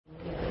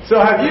So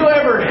have you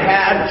ever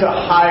had to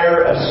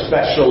hire a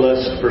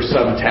specialist for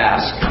some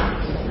task?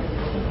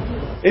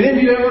 Any of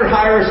you ever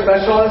hire a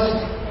specialist?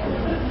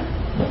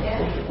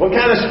 What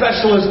kind of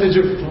specialist did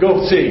you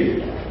go see?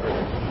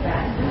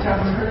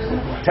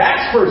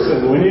 Tax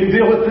person. When you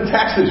deal with the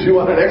taxes, you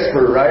want an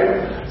expert,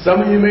 right? Some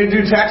of you may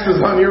do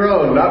taxes on your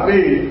own, not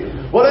me.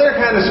 What other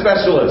kind of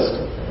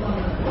specialist?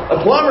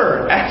 A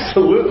plumber.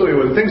 Absolutely.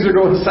 When things are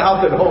going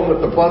south at home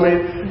with the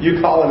plumbing,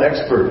 you call an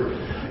expert.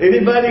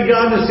 Anybody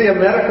gone to see a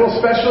medical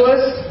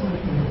specialist?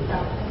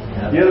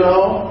 You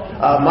know,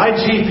 my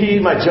GP,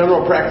 my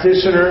general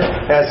practitioner,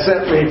 has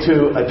sent me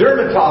to a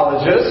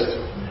dermatologist,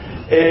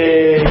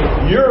 a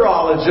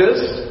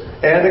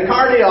urologist, and a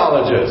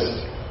cardiologist.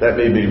 That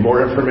may be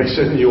more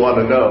information you want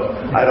to know.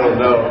 I don't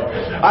know.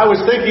 I was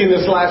thinking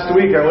this last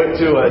week, I went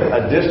to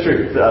a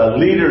district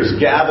leaders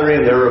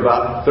gathering. There were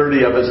about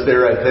 30 of us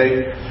there, I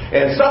think.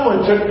 And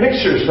someone took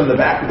pictures from the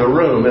back of the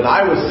room. And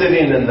I was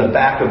sitting in the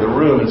back of the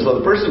room. And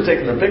so the person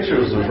taking the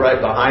pictures was right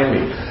behind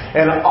me.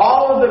 And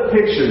all of the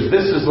pictures,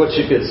 this is what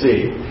you could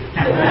see.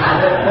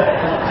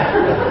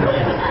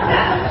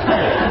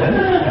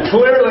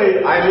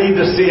 Clearly, I need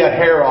to see a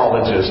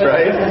hairologist,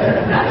 right?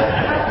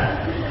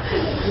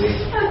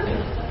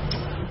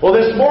 Well,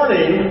 this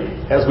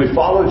morning, as we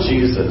follow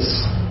Jesus,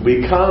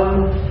 we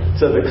come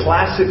to the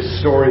classic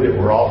story that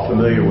we're all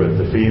familiar with,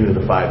 the feeding of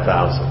the 5,000.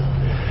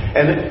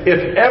 And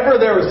if ever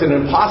there was an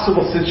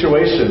impossible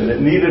situation that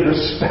needed a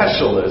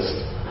specialist,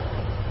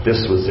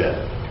 this was it.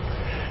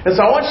 And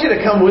so I want you to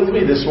come with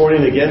me this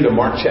morning again to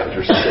Mark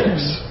chapter 6.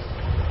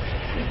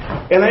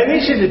 And I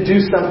need you to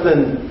do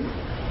something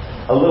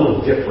a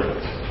little different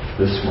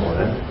this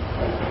morning.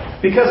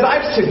 Because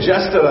I've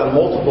suggested on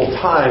multiple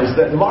times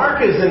that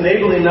Mark is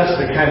enabling us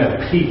to kind of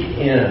peek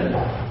in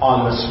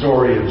on the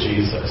story of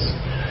Jesus.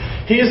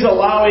 He's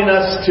allowing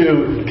us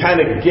to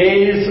kind of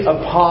gaze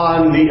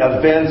upon the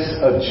events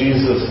of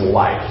Jesus'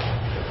 life.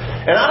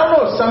 And I don't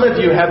know if some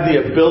of you have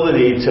the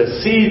ability to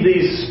see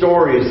these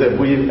stories that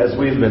as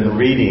we've been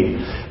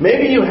reading.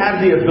 Maybe you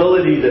have the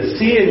ability to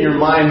see in your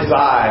mind's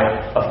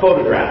eye a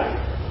photograph.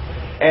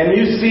 And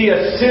you see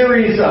a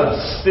series of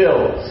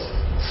still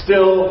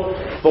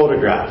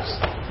photographs.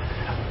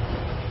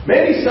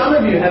 Maybe some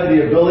of you have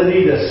the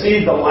ability to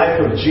see the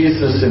life of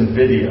Jesus in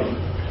video.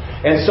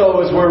 And so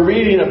as we're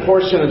reading a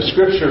portion of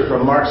Scripture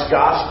from Mark's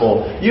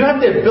Gospel, you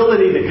have the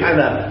ability to kind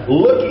of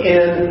look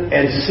in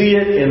and see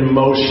it in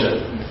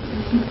motion.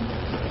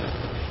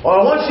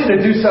 Well, I want you to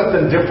do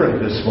something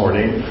different this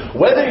morning.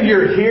 Whether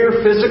you're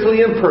here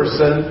physically in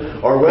person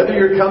or whether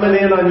you're coming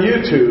in on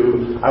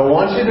YouTube, I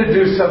want you to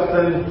do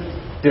something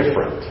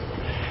different.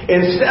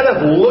 Instead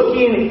of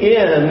looking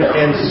in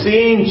and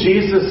seeing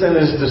Jesus and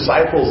His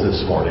disciples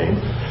this morning,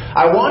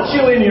 I want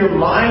you in your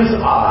mind's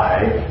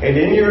eye and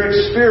in your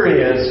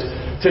experience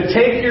to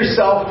take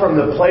yourself from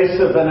the place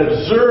of an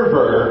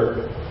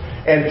observer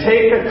and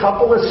take a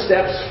couple of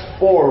steps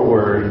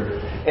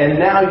forward. And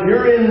now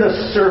you're in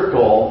the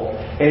circle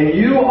and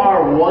you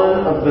are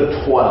one of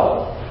the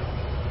 12.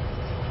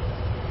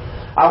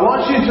 I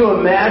want you to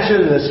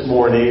imagine this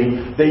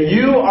morning that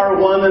you are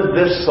one of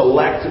this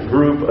select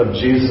group of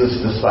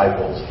Jesus'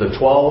 disciples, the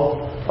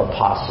 12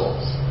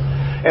 apostles.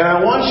 And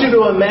I want you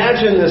to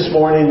imagine this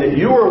morning that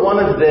you are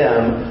one of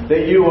them,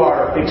 that you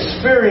are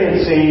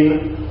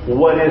experiencing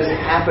what is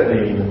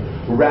happening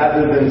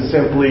rather than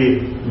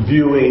simply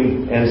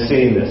viewing and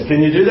seeing this.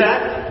 Can you do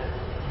that?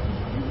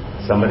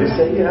 Somebody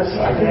say yes.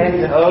 I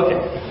can.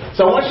 Okay.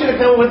 So I want you to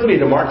come with me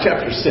to Mark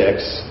chapter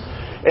 6.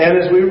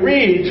 And as we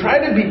read, try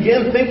to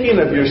begin thinking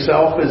of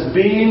yourself as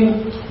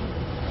being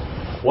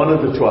one of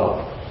the 12.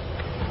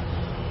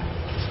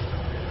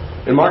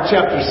 In Mark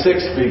chapter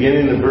 6,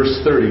 beginning in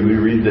verse 30, we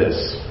read this.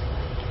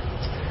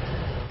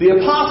 The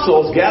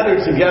apostles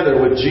gathered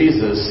together with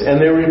Jesus, and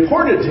they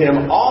reported to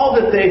Him all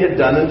that they had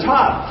done and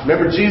taught.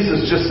 Remember,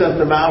 Jesus just sent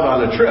them out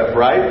on a trip,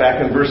 right? Back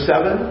in verse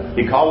 7,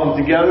 He called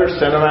them together,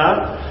 sent them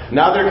out.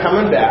 Now they're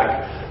coming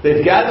back.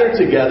 They've gathered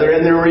together,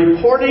 and they're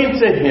reporting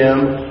to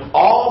Him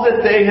all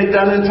that they had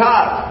done and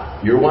taught.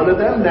 You're one of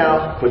them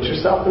now. Put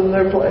yourself in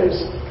their place.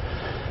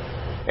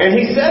 And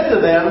He said to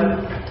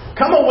them,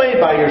 come away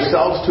by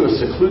yourselves to a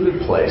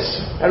secluded place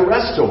and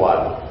rest a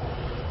while.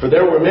 For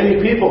there were many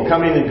people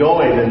coming and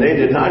going, and they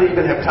did not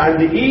even have time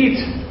to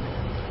eat.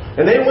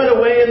 And they went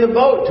away in the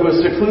boat to a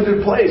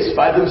secluded place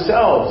by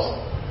themselves.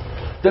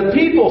 The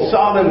people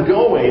saw them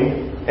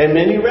going, and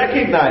many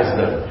recognized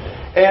them,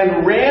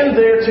 and ran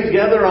there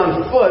together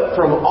on foot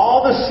from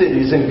all the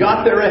cities and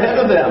got there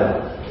ahead of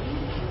them.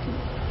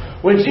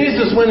 When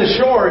Jesus went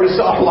ashore, He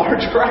saw a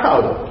large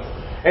crowd.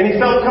 And He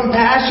felt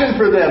compassion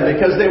for them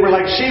because they were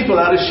like sheep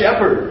without a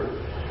shepherd.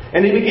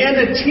 And He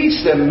began to teach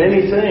them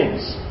many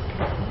things.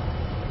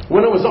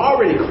 When it was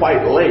already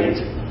quite late,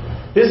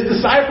 His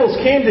disciples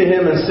came to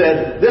Him and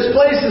said, this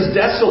place is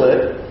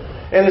desolate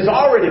and is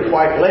already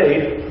quite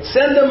late.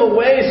 Send them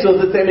away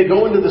so that they may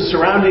go into the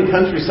surrounding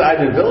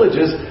countryside and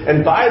villages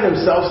and buy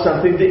themselves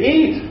something to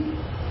eat.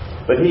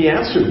 But He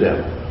answered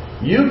them,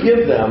 you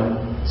give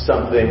them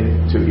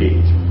something to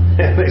eat.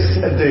 And they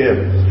said to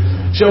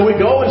Him, Shall we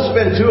go and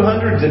spend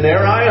 200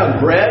 denarii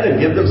on bread and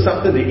give them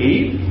something to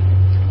eat?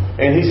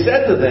 And he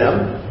said to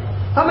them,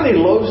 how many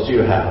loaves do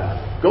you have?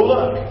 Go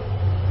look.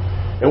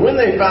 And when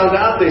they found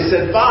out, they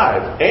said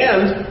 5,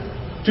 and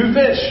 2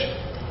 fish.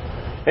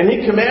 And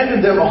he commanded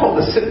them all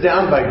to sit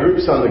down by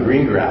groups on the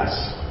green grass.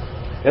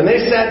 And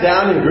they sat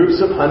down in groups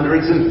of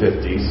hundreds and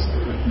 50s.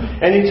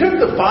 And he took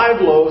the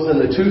 5 loaves and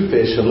the 2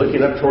 fish, and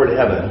looking up toward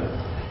heaven,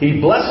 he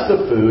blessed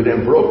the food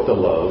and broke the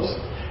loaves.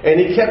 And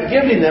he kept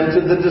giving them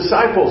to the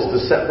disciples to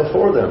set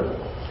before them.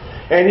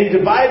 And he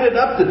divided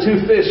up the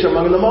 2 fish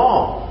among them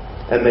all.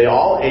 And they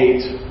all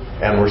ate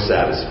and were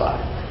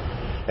satisfied.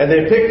 And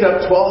they picked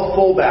up 12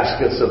 full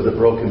baskets of the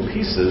broken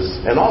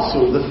pieces and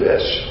also of the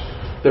fish.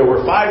 There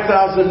were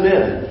 5,000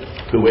 men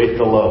who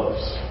ate the loaves.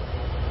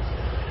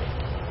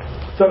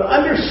 So to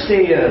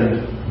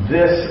understand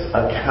this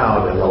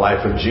account in the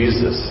life of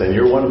Jesus, and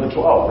you're one of the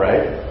 12,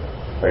 right?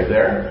 Right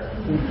there?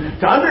 Mm-hmm.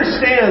 To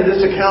understand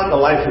this account in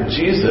the life of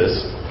Jesus,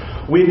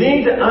 we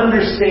need to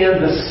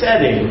understand the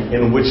setting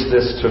in which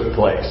this took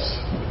place.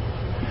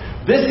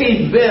 This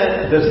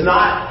event does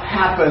not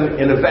happen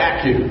in a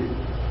vacuum.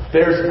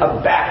 There's a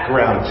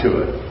background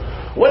to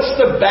it. What's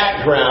the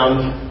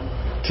background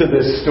to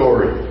this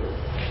story?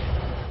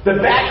 The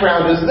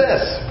background is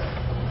this.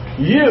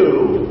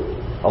 You,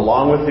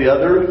 along with the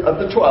other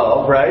of the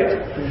 12, right,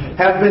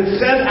 have been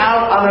sent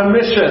out on a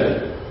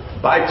mission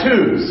by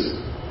twos.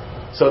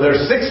 So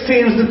there's 6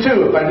 teams to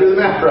 2, if I do the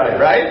math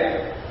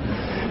right?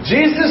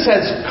 Jesus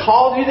has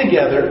called you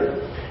together.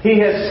 He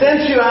has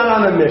sent you out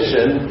on a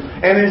mission,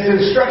 and his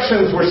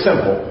instructions were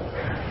simple.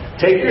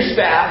 Take your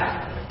staff.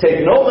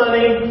 Take no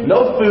money,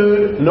 no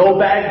food, no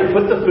bag to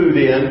put the food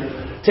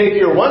in. Take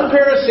your 1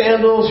 pair of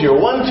sandals, your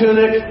 1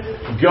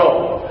 tunic,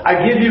 go.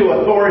 I give you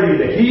authority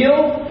to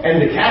heal and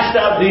to cast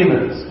out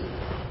demons.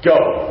 Go.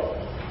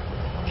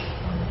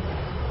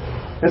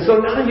 And so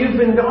now you've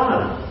been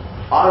gone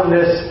on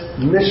this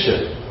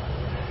mission.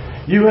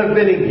 You have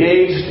been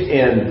engaged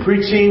in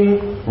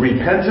preaching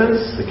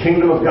repentance. The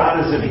kingdom of God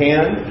is at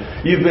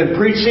hand. You've been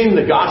preaching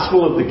the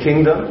gospel of the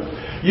kingdom.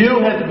 You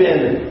have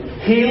been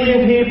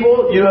healing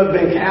people. You have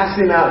been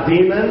casting out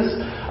demons.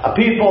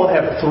 People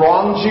have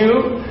thronged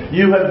you.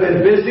 You have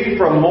been busy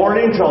from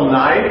morning till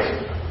night.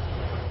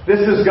 This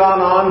has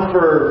gone on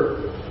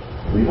for,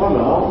 we don't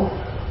know,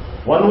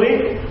 1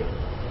 week?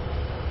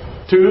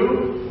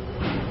 2?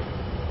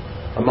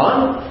 A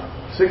month?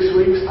 6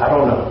 weeks? I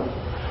don't know.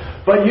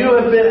 But you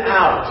have been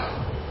out.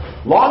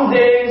 Long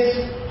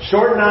days,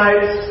 short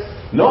nights,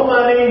 no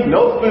money,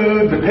 no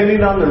food,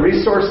 depending on the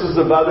resources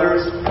of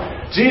others.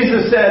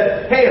 Jesus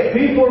said, hey, if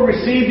people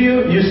receive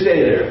you, you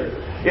stay there.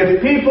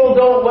 If people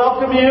don't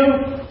welcome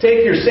you,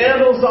 take your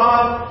sandals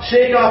off,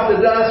 shake off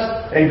the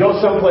dust, and go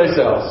someplace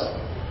else.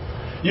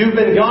 You've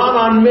been gone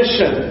on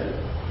mission.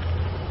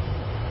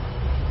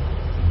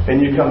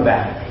 And you come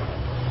back.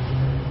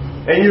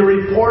 And you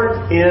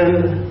report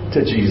in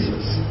to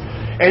Jesus.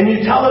 And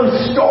you tell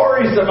him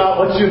stories about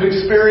what you've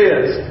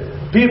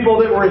experienced. People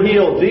that were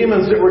healed,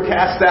 demons that were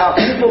cast out,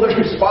 people that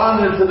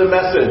responded to the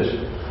message.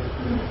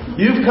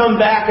 You've come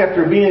back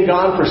after being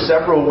gone for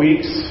several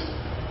weeks.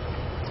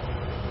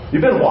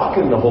 You've been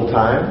walking the whole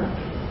time.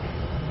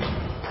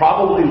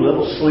 Probably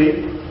little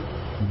sleep.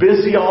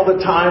 Busy all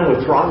the time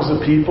with throngs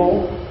of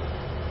people.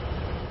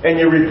 And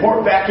you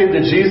report back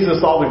into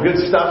Jesus all the good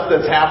stuff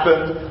that's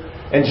happened.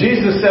 And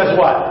Jesus says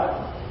what?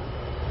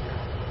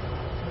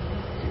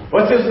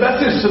 What's his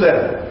message to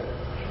them?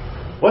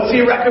 What's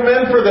he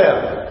recommend for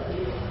them?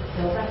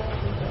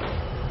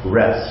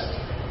 Rest.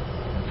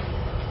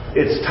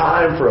 It's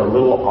time for a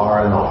little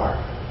R&R.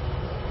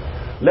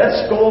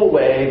 Let's go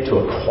away to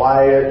a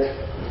quiet,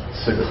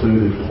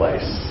 secluded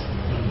place.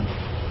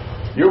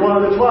 You're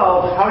one of the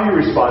 12. How are you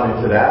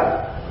responding to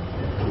that?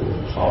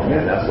 Oh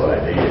man, that's what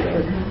I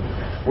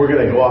need. We're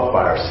going to go off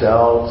by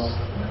ourselves.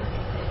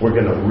 We're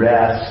going to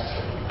rest.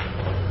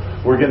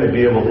 We're going to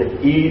be able to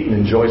eat and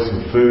enjoy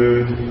some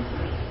food.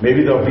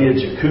 Maybe there'll be a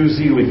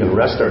jacuzzi. We can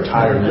rest our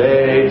tired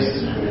legs.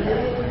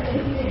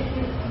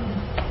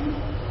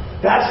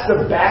 That's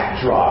the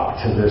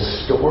backdrop to this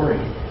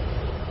story.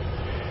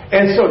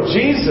 And so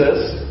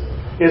Jesus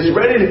is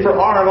ready for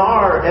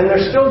R&R, and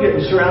they're still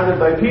getting surrounded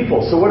by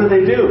people. So what do?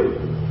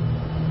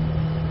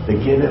 They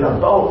get in a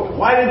boat.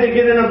 Why did they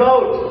get in a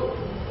boat?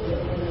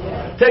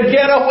 To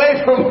get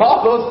away from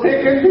all those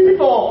picking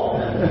people.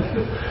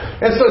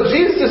 And so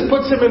Jesus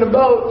puts them in a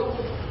boat,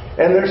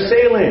 and they're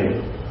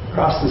sailing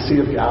across the Sea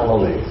of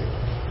Galilee.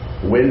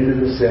 Wind in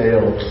the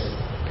sails.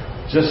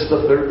 Just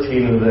the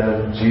 13 of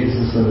them,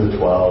 Jesus and the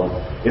 12.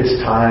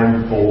 It's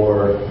time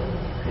for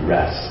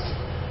rest.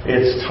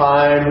 It's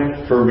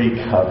time for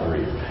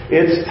recovery.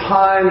 It's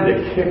time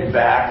to kick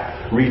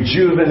back,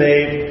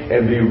 rejuvenate,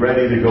 and be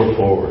ready to go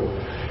forward.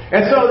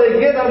 And so they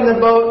get on the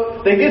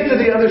boat, they get to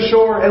the other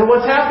shore, and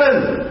what's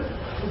happened?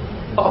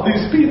 All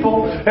these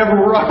people have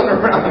run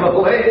around the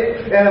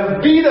lake and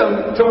have beat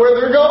them to where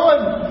they're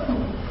going.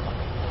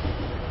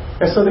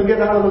 And so they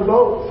get out of the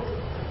boat.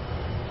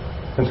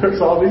 And there's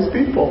all these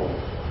people.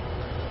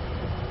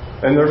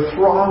 And they're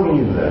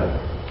thronging them.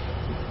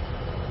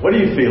 What are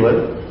you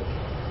feeling?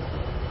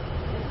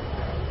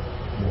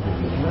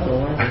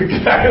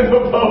 Get back in the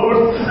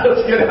boat.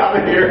 Let's get out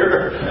of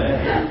here.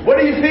 What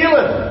are you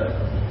feeling?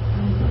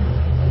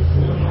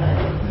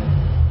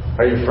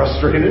 Are you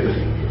frustrated?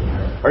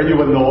 Are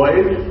you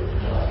annoyed?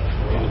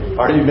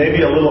 Are you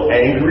maybe a little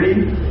angry?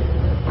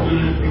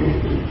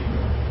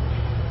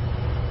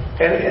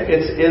 And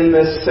it's in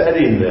this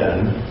setting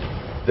then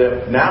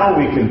that now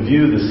we can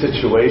view the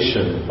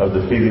situation of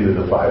the feeding of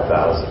the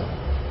 5,000.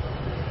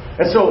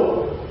 And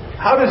so,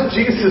 how does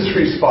Jesus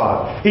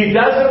respond? He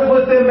doesn't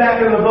put them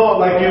back in the boat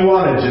like you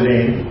wanted,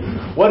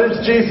 Janine. What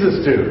does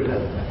Jesus do?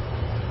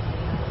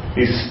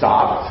 He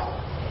stopped.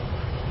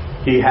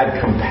 He had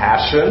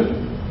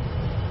compassion.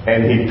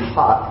 And he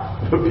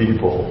taught the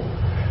people.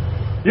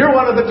 You're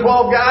one of the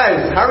 12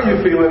 guys. How are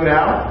you feeling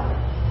now?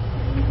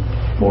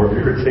 More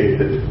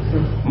irritated.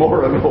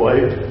 More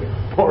annoyed.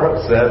 More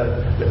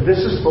upset. This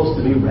is supposed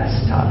to be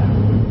rest time.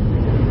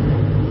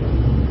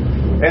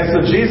 And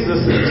so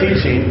Jesus is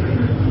teaching.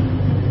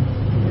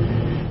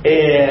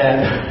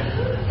 And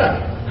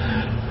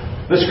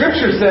the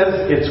scripture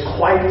says it's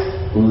quite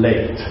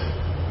late.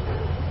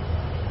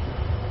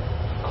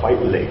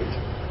 Quite late.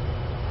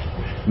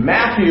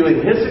 Matthew,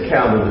 in his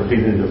account of the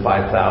feeding of the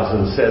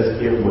 5,000, says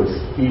it was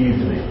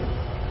evening.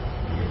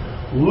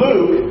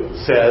 Luke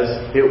says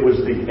it was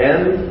the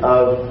end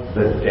of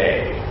the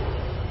day.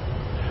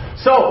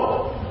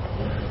 So,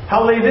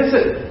 how late is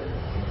it?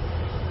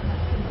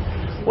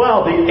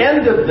 Well, the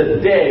end of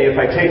the day, if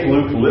I take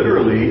Luke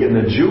literally in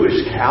the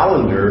Jewish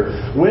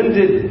calendar, when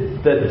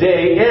did the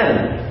day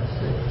end?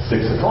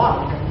 6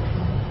 o'clock.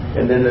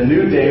 And then the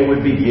new day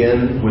would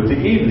begin with the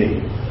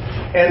evening.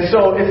 And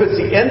so if it's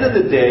the end of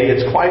the day,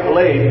 it's quite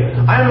late.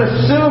 I'm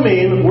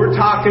assuming we're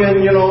talking,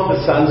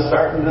 the sun's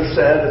starting to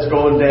set, it's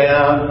going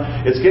down,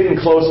 it's getting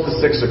close to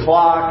 6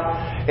 o'clock.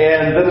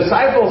 And the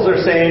disciples are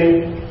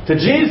saying to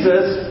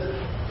Jesus,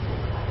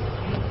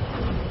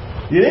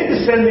 you need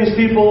to send these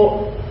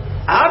people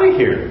out of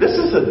here.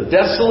 This is a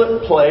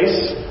desolate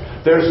place.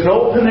 There's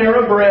no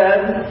Panera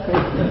Bread.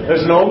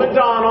 There's no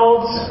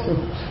McDonald's.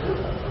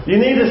 You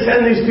need to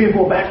send these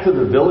people back to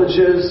the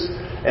villages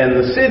and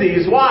the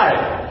cities.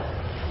 Why?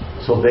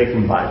 So they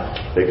can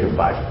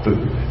buy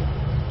food.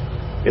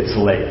 It's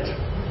late.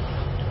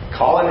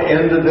 Call an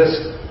end to this.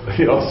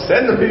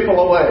 Send the people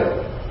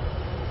away.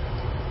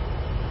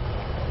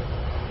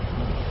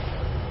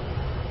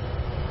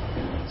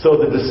 So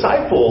the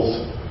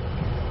disciples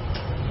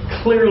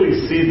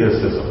clearly see this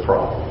as a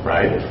problem,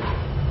 right?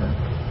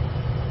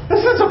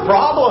 This is a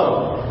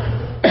problem.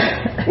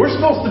 We're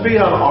supposed to be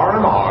on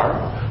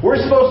R&R. We're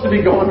supposed to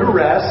be going to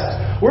rest.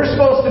 We're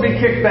supposed to be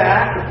kicked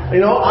back.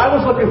 I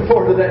was looking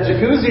forward to that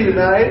jacuzzi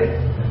tonight.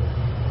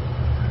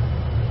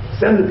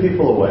 Send the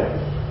people away.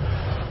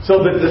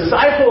 So the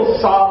disciples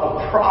saw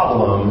a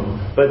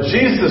problem, but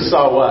Jesus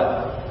saw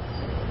what?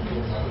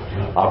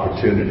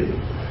 Opportunity.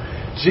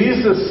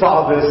 Jesus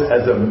saw this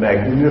as a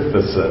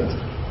magnificent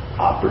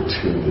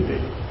opportunity.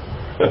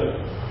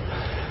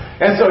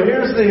 And so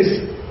here's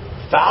these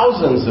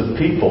thousands of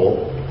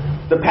people.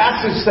 The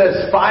passage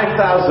says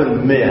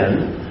 5,000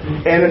 men.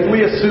 And if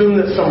we assume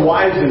that some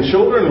wives and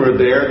children were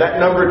there, that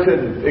number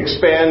could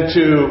expand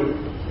to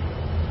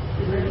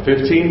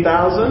 15,000,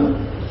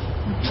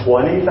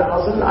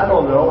 20,000. I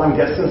don't know. I'm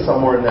guessing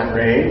somewhere in that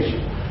range.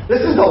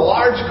 This is a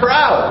large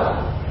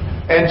crowd.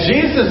 And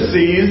Jesus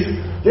sees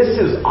this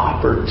is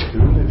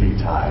opportunity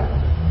time.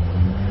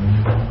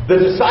 The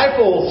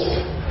disciples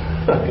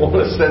want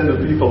to send the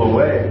people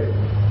away.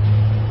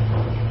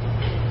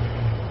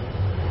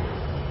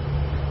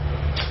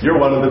 You're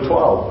one of the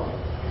 12.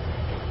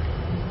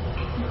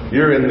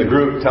 You're in the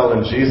group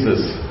telling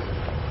Jesus,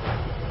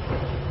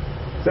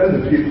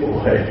 send the people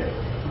away.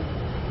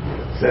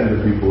 Send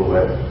the people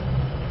away.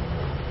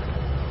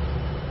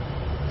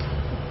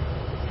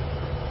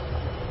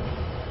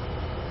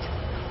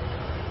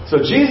 So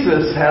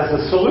Jesus has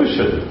a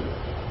solution.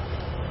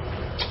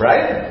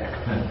 Right?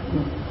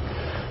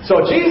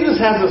 So Jesus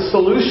has a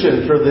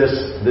solution for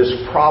this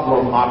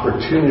problem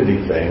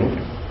opportunity thing.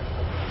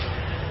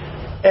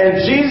 And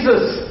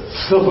Jesus'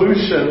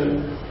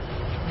 solution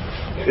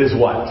is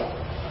what?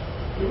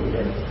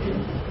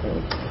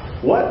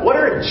 What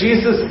are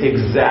Jesus'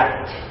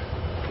 exact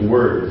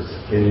words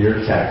in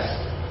your text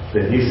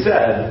that he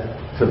said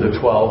to the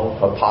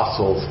 12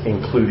 apostles,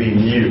 including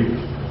you?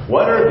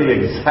 What are the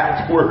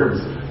exact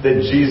words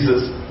that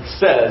Jesus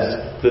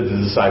says to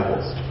the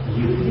disciples?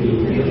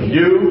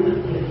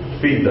 You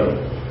feed them.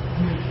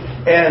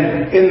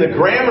 And in the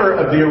grammar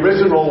of the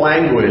original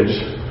language,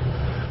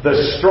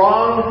 the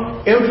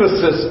strong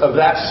emphasis of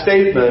that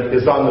statement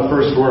is on the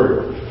first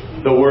word.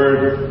 The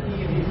word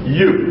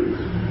you.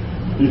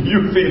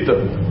 You feed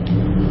them.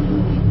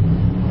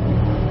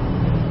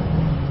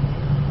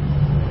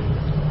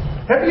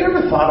 Have you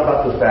ever thought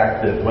about the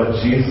fact that what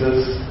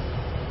Jesus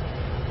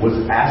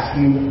was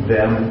asking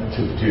them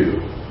to do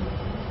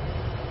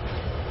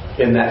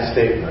in that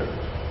statement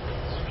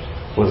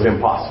was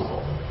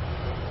impossible?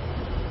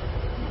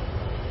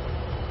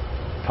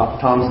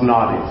 Tom's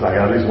nodding. So I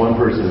got at least one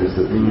person who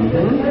says,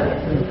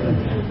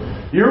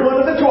 You're one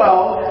of the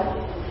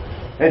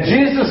 12. And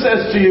Jesus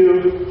says to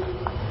you,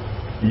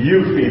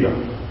 you feed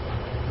them.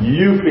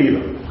 You feed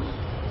them.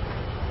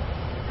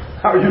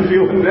 How are you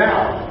feeling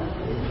now?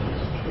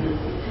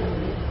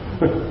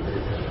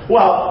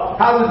 Well,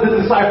 how did the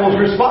disciples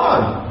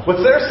respond?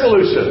 What's their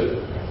solution?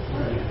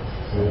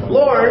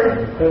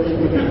 Lord,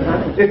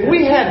 if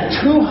we had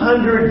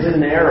 200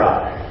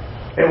 denarii,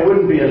 it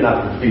wouldn't be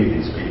enough to feed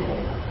these people.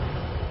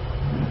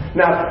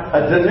 Now,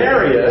 a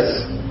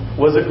denarius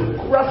was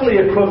roughly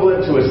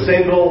equivalent to a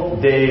single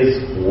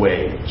day's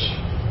wage.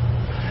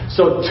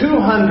 So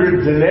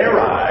 200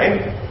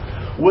 denarii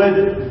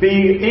would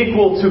be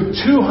equal to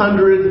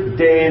 200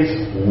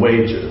 days'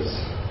 wages.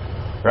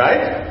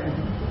 Right?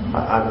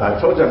 I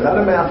told you I'm not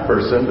a math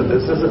person, but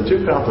this isn't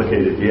too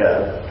complicated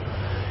yet.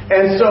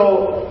 And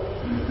so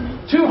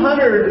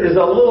 200 is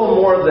a little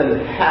more than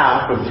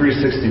half of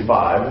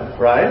 365,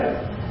 right?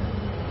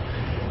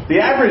 The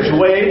average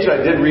wage,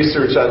 I did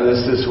research on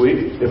this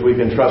week, if we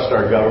can trust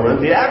our government.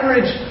 The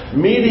average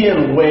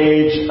median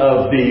wage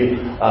of the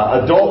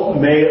adult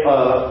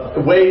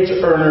wage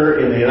earner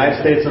in the United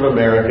States of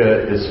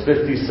America is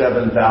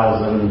 $57,000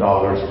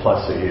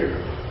 plus a year.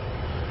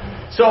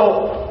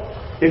 So,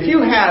 if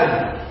you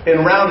had,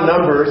 in round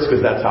numbers,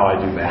 because that's how I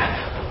do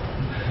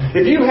math,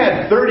 if you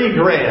had 30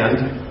 grand,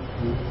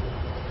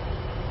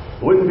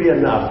 it wouldn't be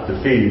enough to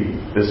feed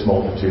this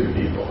multitude of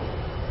people.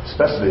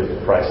 Especially at the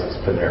prices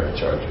Panera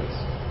charges.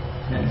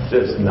 It's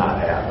just not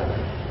happening.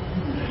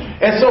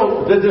 And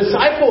so the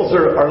disciples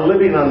are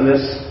living on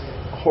this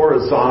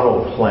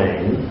horizontal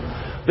plane.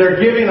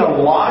 They're giving a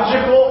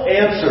logical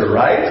answer,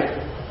 right?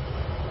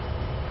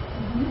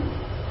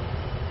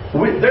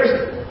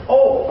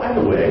 By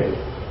the way,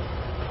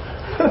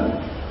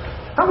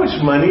 how much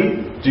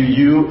money do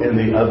you and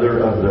the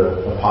other of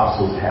the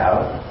apostles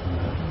have?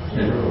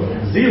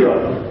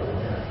 Zero.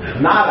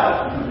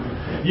 Nada.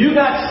 You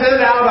got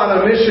sent out on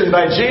a mission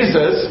by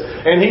Jesus,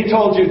 and He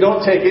told you,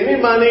 don't take any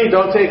money,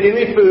 don't take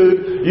any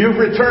food. You've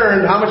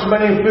returned. How much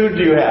money and food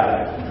do you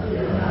have?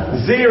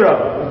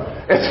 Zero.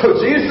 And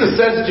so Jesus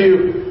says to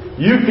you,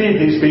 you feed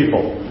these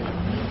people.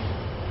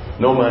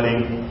 No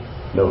money,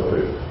 no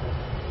food.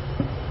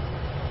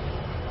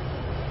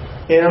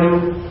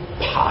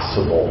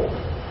 Impossible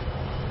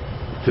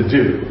to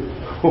do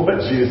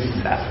what Jesus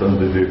asked them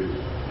to do.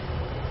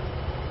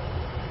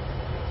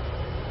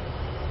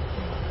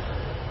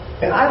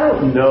 And I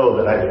don't know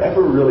that I've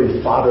ever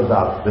really thought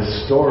about the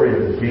story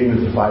of the feeding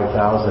of the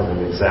 5,000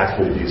 in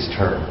exactly these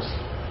terms.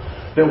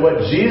 That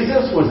what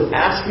Jesus was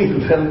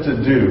asking them to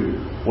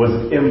do was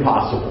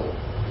impossible.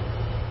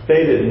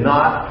 They did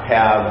not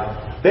have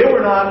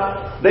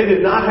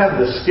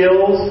the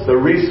skills, the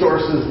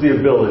resources, the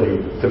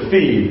ability to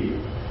feed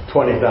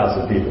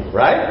 20,000 people,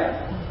 right?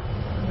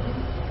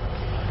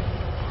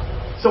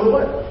 So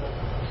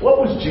what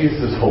was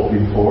Jesus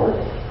hoping for?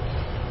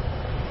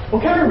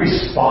 What kind of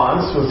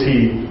response was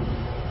He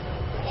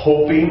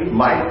hoping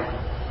might?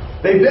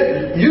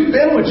 You've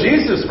been with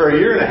Jesus for 1.5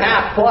 years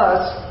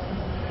plus.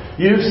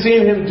 You've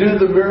seen Him do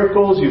the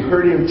miracles. You've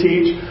heard Him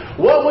teach.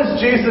 What was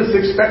Jesus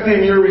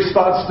expecting your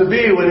response to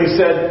be when He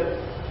said,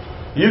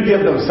 you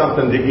give them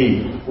something to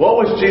eat? What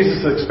was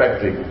Jesus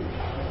expecting?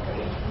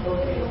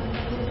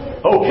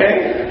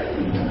 Okay.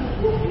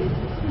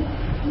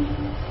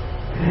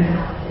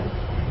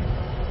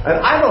 And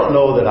I don't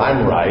know that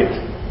I'm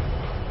right.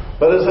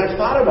 But as I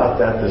thought about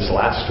that this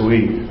last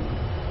week,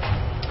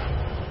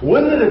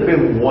 wouldn't it have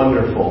been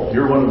wonderful?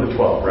 You're one of the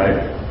 12,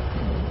 right?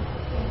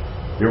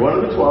 You're one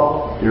of the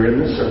 12. You're in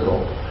the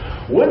circle.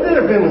 Wouldn't it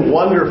have been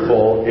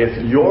wonderful if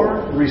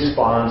your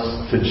response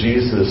to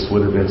Jesus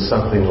would have been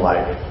something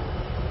like,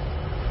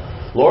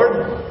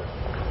 Lord,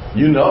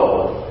 you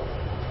know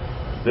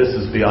this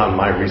is beyond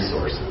my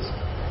resources.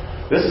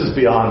 This is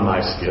beyond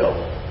my skill.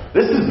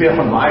 This is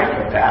beyond my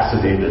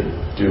capacity to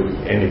do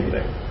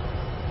anything.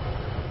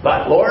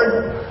 But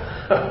Lord,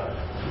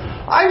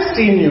 I've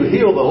seen you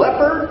heal the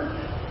leper,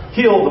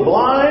 heal the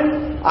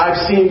blind. I've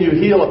seen you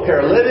heal a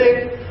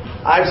paralytic.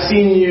 I've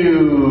seen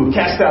you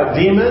cast out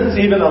demons,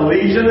 even a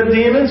legion of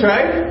demons,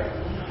 right?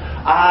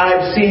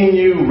 I've seen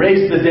you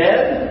raise the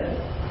dead.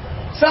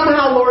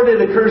 Somehow, Lord,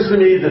 it occurs to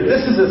me that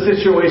this is a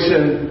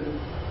situation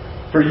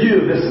for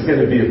you. This is going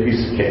to be a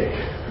piece of cake.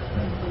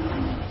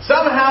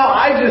 Somehow,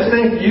 I just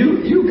think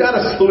you've got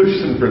a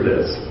solution for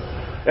this.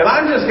 And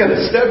I'm just going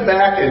to step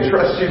back and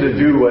trust you to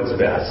do what's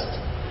best.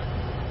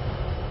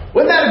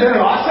 Wouldn't that have been an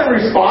awesome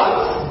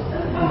response?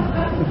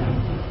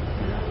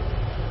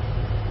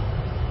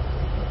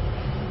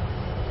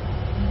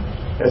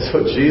 And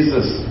so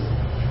Jesus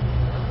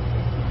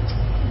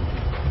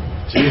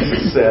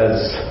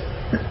says,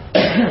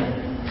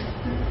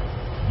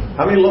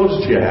 how many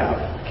loaves do you have?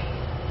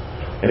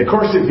 And of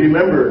course, if you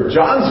remember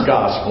John's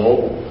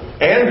Gospel,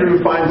 Andrew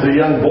finds a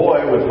young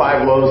boy with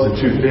 5 loaves and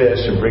 2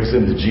 fish and brings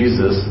him to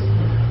Jesus.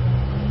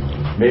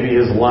 Maybe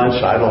his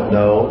lunch, I don't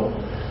know.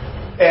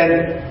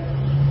 And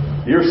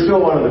you're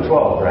still one of the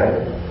 12,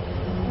 right?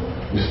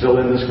 You're still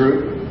in this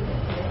group?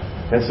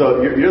 And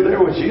so you're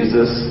there with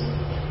Jesus,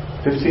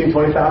 15,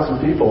 20,000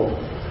 people,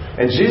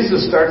 and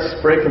Jesus starts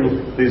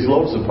breaking these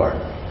loaves apart.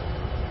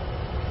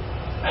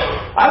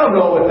 I don't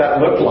know what that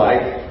looked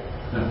like.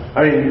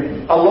 I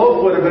mean, a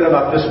loaf would have been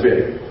about this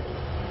big.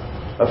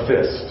 A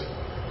fist.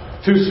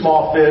 2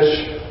 small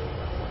fish.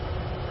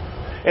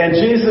 And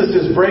Jesus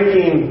is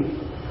breaking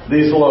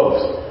these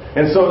loaves.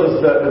 And so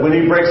when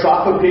he breaks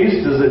off a piece,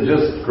 does it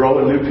just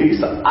grow a new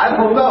piece? I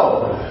don't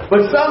know.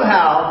 But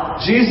somehow,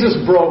 Jesus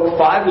broke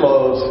 5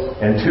 loaves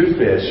and 2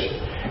 fish.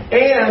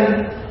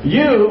 And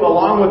you,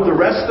 along with the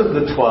rest of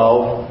the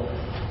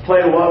 12,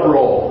 play what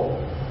role?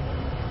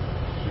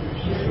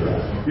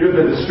 You're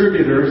the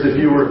distributors. If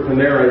you were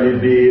Panera,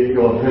 you'd be,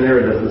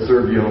 Panera doesn't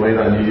serve you and wait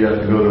on you. You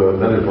have to go to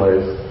another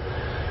place.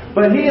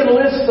 But he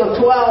enlists the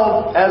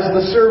 12 as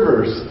the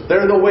servers.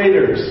 They're the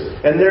waiters.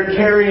 And they're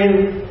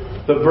carrying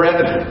the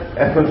bread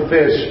and the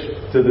fish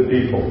to the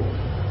people.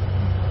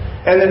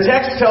 And the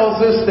text tells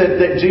us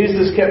that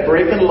Jesus kept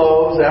breaking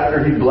loaves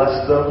after he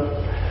blessed them.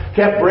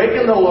 Kept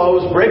breaking the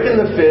loaves,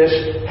 breaking the fish,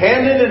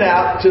 handing it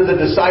out to the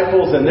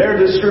disciples, and they're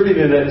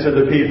distributing it to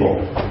the people.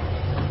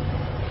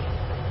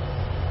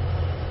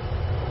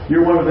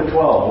 You're one of the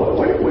 12.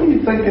 What are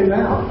you thinking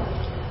now?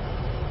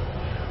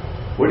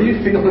 What are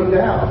you feeling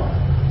now?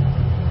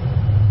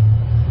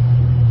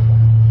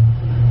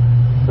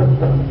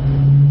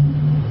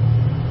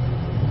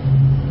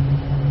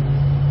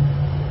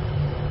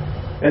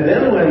 And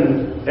then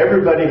when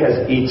everybody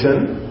has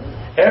eaten,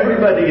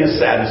 everybody is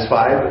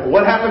satisfied,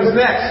 what happens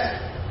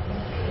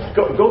next?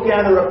 Go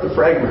gather up the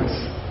fragments.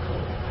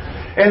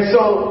 And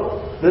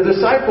so the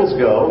disciples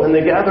go and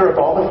they gather up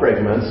all the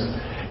fragments.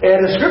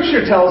 And the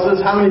scripture tells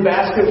us how many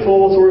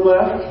basketfuls were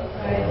left?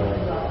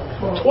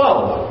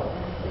 12.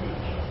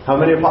 How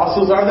many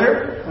apostles are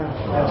there?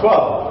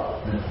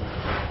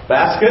 12.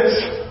 Baskets,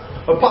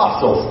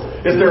 apostles.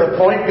 Is there a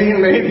point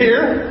being made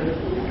here?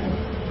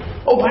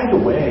 Oh, by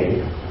the way,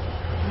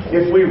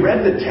 if we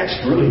read the text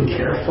really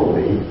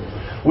carefully,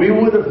 we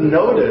would have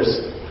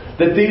noticed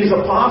that these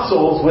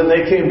apostles, when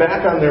they came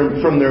back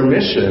from their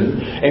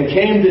mission and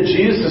came to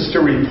Jesus to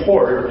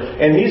report,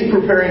 and he's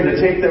preparing to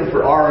take them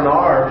for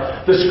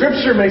R&R, the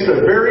scripture makes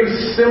a very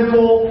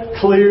simple,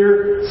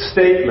 clear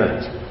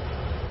statement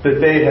that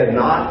they had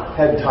not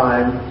had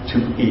time to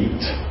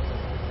eat.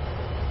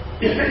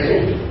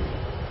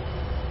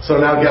 So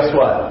now guess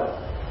what?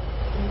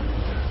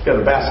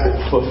 Got a basket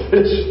full of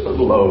fish and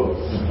loaves.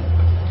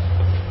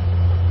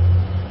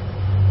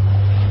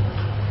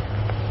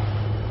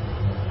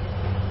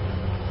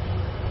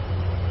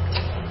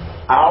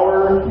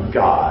 Our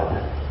God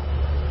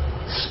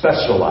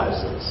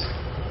specializes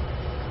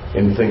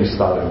in things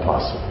thought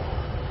impossible.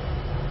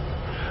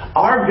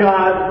 Our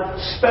God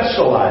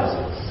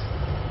specializes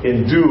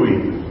in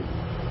doing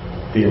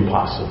the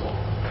impossible.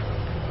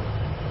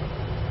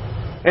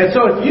 And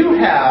so if you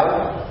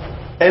have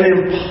an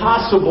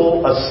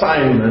impossible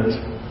assignment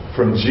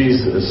from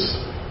Jesus,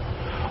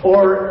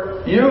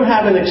 or you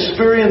have an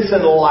experience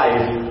in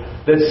life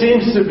that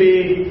seems to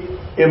be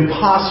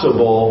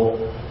impossible,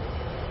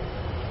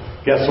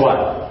 guess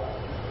what?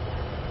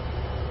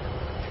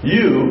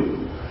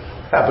 You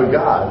have a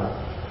God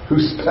who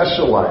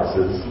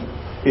specializes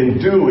in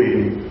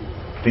doing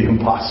the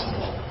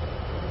impossible.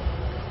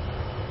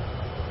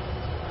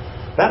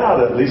 That ought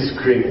to at least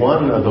create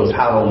one of those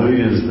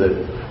hallelujahs that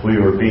we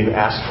were being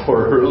asked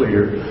for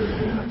earlier.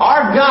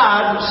 Our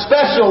God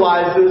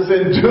specializes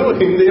in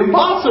doing the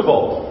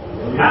impossible.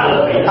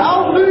 Hallelujah.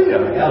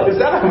 Hallelujah. Is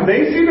that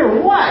amazing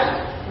or what?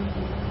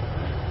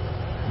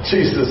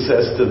 Jesus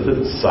says to the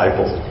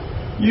disciples,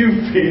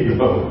 "You feed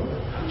them."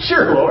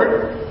 "Sure,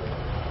 Lord."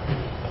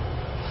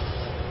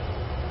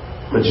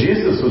 But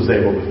Jesus was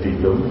able to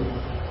feed them.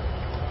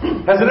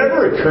 Has it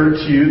ever occurred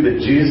to you that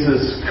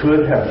Jesus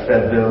could have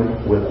fed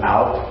them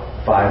without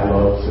 5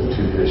 loaves and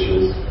 2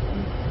 fishes?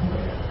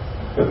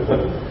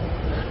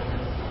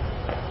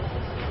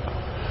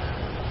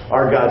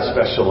 Our God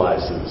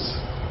specializes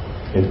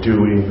in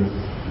doing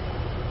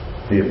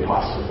the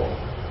impossible.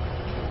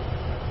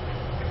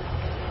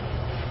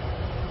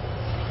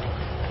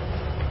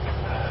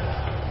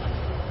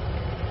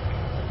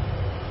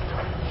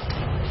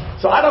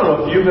 So I don't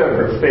know if you've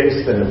ever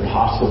faced an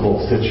impossible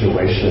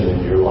situation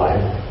in your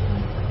life.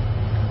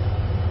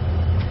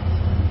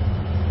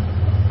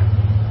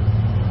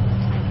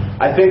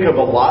 I think of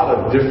a lot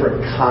of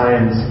different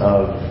kinds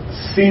of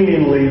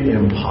seemingly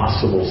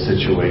impossible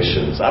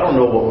situations. I don't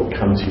know what would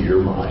come to your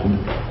mind.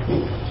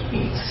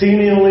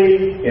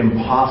 Seemingly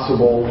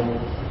impossible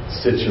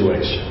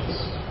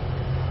situations.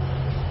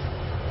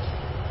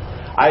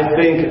 I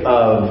think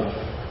of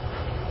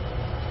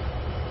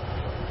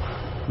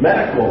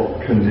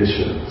medical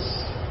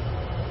conditions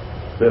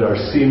that are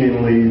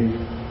seemingly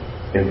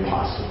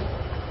impossible.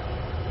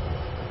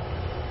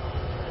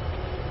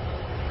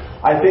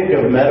 I think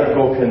of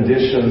medical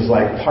conditions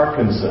like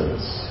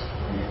Parkinson's.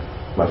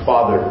 My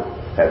father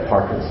had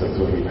Parkinson's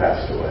when he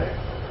passed away.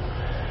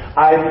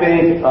 I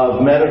think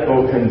of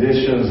medical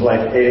conditions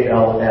like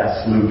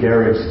ALS, Lou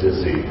Gehrig's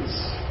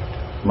disease.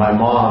 My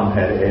mom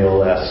had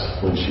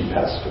ALS when she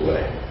passed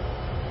away.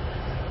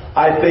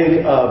 I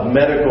think of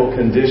medical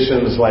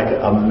conditions like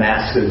a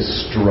massive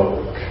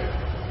stroke.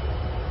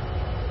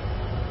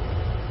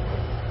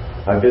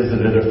 I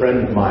visited a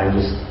friend of mine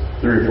just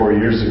 3 or 4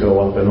 years ago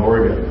up in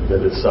Oregon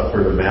that had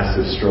suffered a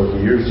massive stroke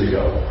years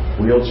ago,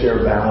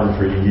 wheelchair bound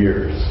for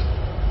years.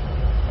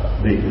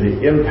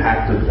 The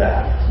impact of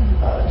that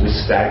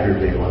just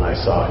staggered me when I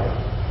saw him.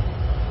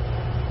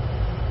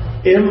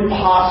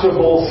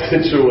 Impossible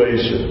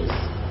situations.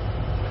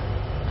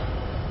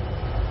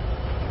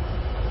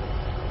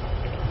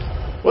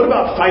 What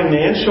about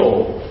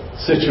financial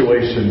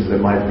situations that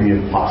might be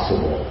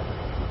impossible?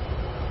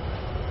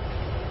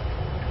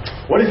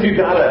 What if you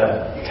got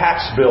a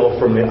tax bill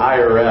from the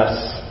IRS,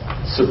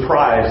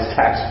 surprise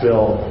tax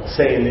bill,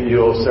 saying that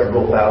you owe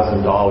several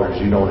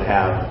 $1,000s, you don't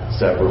have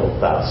several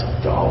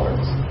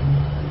 $1,000s?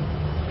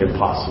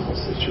 Impossible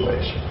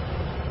situation.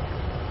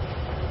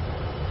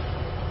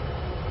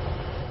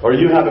 Or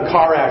you have a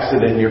car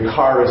accident, your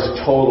car is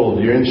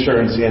totaled, your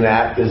insurance is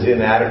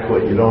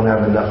inadequate, you don't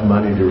have enough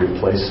money to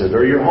replace it.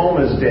 Or your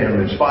home is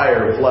damaged,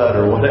 fire, flood,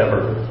 or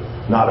whatever,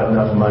 not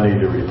enough money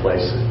to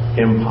replace it.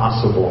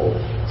 Impossible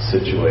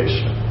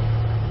situation.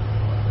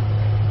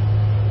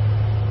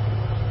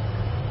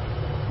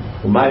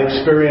 We might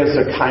experience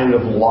a kind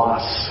of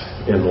loss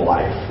in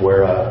life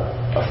where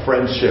a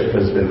friendship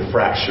has been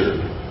fractured.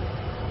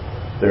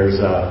 There's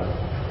a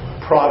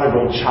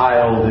prodigal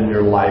child in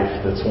your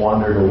life that's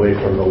wandered away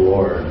from the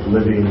Lord,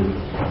 living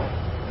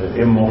an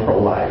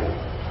immoral life.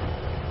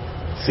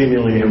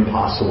 Seemingly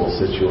impossible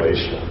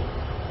situation.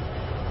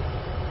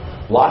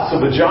 Loss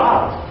of a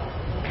job.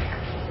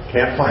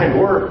 Can't find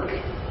work.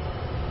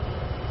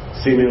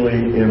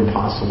 Seemingly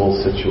impossible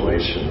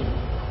situation.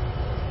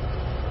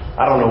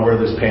 I don't know where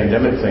this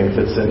pandemic thing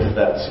fits into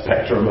that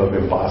spectrum of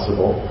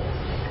impossible.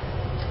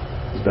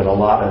 There's been a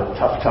lot of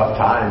tough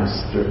times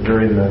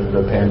during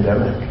the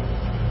pandemic.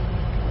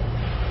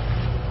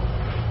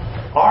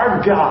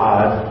 Our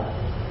God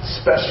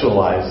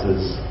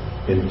specializes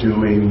in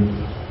doing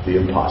the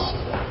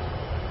impossible.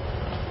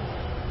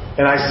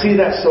 And I see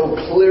that so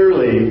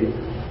clearly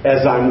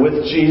as I'm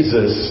with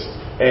Jesus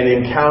and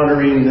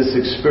encountering this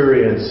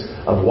experience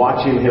of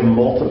watching Him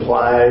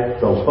multiply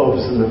the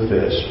loaves and the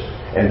fish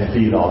and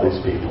feed all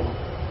these people.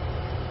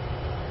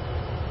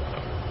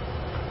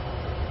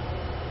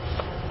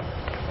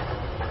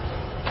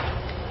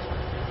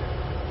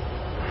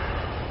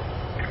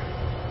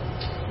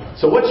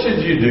 So what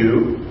should you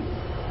do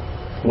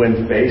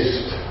when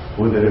faced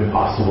with an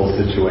impossible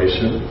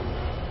situation?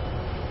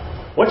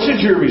 What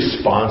should your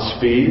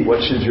response be?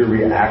 What should your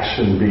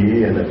reaction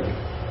be in an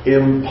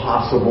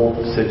impossible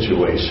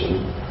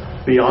situation?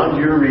 Beyond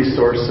your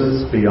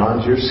resources,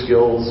 beyond your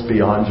skills,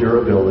 beyond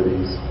your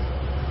abilities.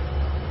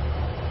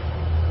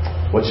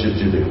 What should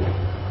you do?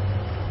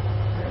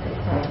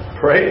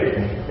 Pray.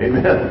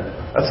 Amen.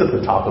 That's at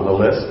the top of the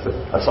list.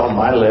 That's on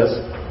my list.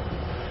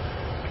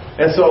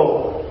 And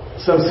so,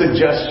 some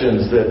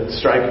suggestions that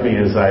strike me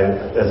as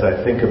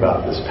I think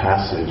about this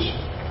passage.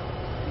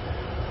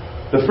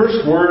 The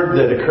first word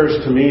that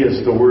occurs to me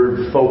is the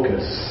word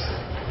focus.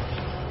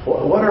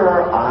 What are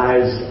our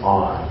eyes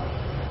on?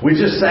 We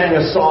just sang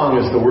a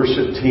song as the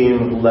worship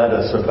team led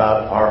us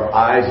about our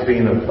eyes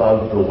being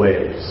above the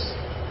waves.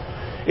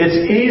 It's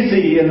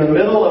easy in the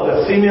middle of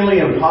a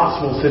seemingly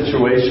impossible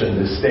situation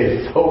to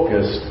stay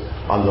focused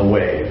on the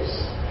waves,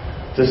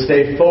 to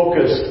stay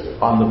focused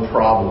on the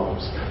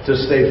problems, to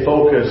stay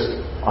focused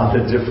on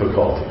the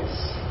difficulties.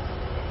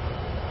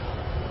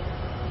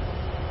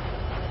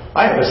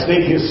 I have a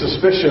sneaking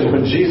suspicion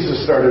when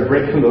Jesus started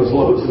breaking those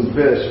loaves and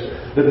fish,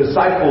 the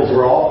disciples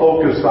were all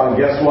focused on,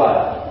 guess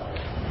what?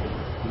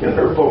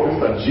 They're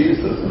focused on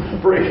Jesus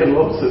breaking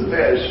loaves and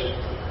fish.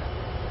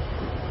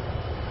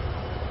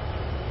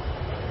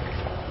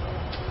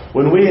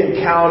 When we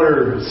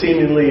encounter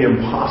seemingly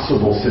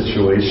impossible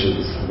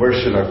situations, where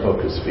should our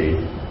focus be?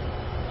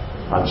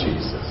 On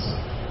Jesus.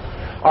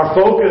 Our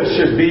focus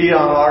should be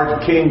on our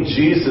King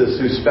Jesus,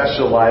 who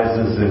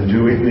specializes in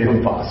doing the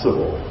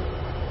impossible.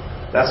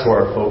 That's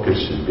where our focus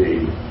should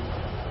be.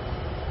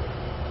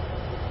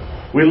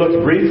 We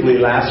looked briefly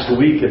last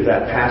week at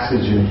that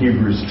passage in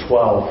Hebrews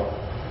 12.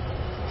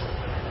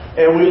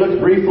 And we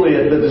looked briefly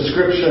at the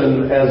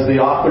description as the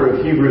author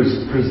of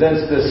Hebrews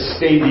presents this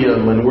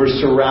stadium, and we're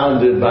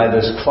surrounded by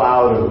this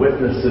cloud of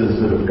witnesses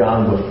that have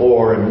gone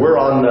before, and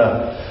we're on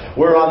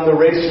the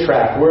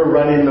racetrack. We're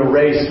running the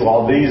race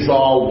while these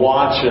all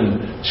watch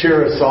and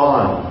cheer us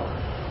on.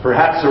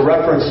 Perhaps a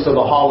reference to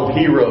the Hall of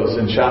Heroes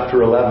in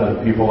chapter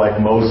 11, people like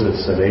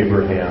Moses and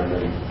Abraham,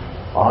 and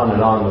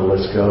on the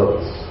list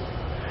goes.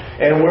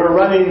 And we're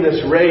running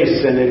this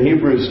race, and in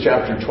Hebrews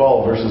chapter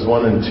 12, verses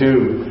 1 and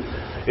 2,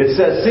 it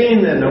says,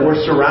 seeing then that we're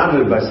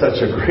surrounded by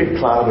such a great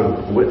cloud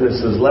of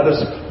witnesses, let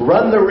us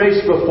run the race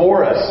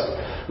before us,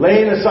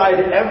 laying aside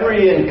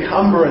every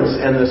encumbrance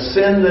and the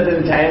sin that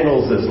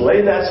entangles us.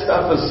 Lay that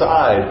stuff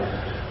aside.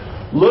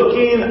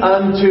 Looking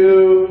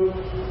unto,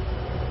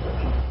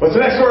 what's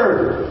the next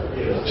word?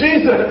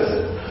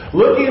 Jesus.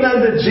 Looking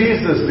unto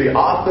Jesus, the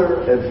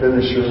author and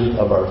finisher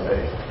of our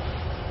faith.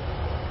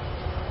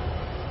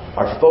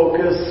 Our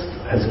focus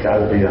has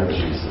got to be on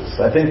Jesus.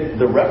 I think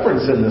the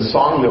reference in the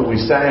song that we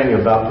sang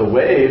about the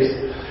waves,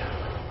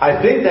 I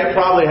think that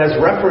probably has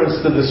reference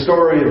to the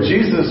story of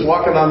Jesus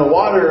walking on the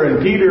water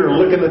and Peter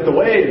looking at the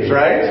waves,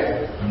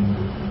 right?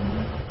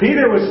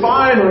 Peter was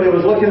fine when he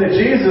was looking at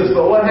Jesus,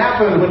 but what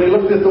happened when he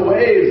looked at the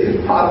waves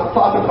and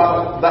thought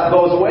about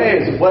those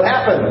waves? What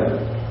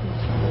happened?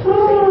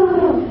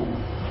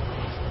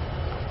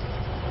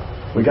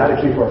 We got to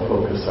keep our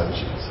focus on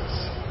Jesus.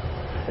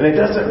 And it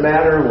doesn't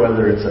matter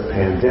whether it's a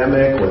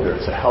pandemic, whether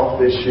it's a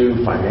health issue,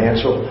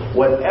 financial,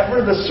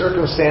 whatever the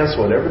circumstance,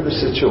 whatever the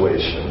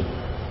situation,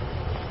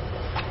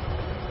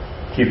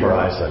 keep our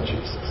eyes on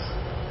Jesus.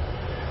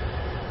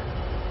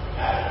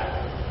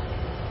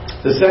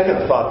 The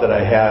second thought that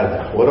I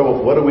had, what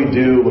do we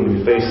do when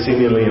we face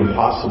seemingly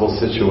impossible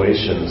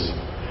situations,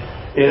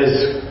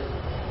 is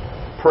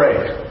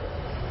pray,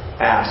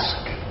 ask.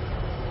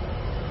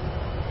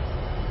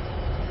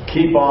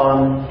 Keep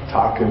on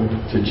talking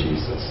to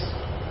Jesus.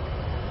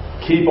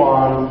 Keep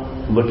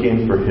on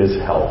looking for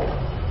His help.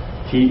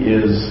 He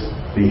is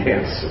the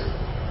answer.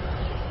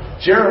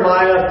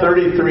 Jeremiah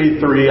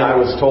 33:3, I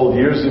was told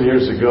years and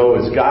years ago,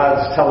 is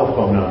God's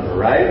telephone number,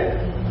 right?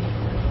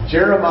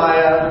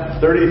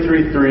 Jeremiah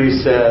 33:3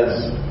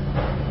 says,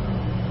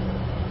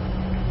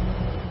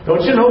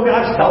 don't you know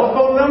God's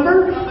telephone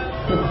number?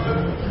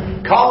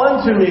 Call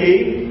unto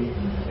me,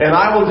 and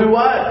I will do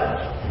what?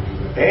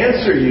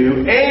 Answer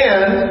you,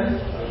 and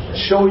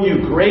show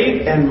you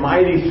great and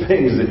mighty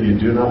things that you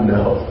do not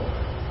know.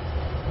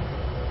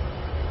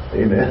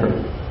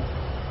 Amen.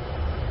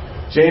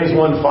 James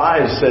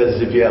 1:5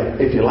 says,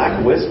 if you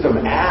lack wisdom,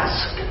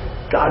 ask.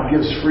 God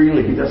gives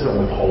freely. He doesn't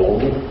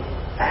withhold.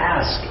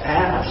 Ask,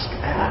 ask,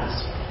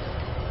 ask.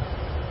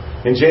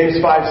 In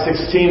James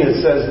 5:16 it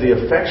says, the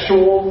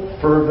effectual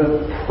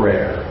fervent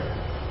prayer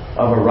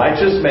of a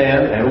righteous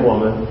man and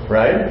woman,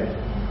 right?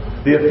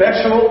 The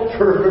effectual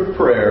fervent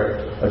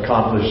prayer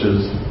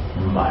accomplishes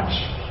much.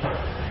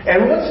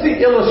 And what's the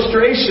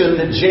illustration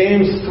that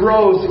James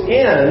throws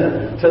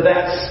in to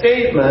that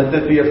statement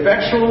that the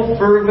effectual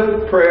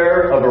fervent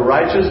prayer of a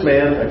righteous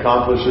man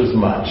accomplishes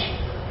much?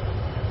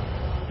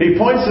 He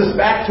points us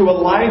back to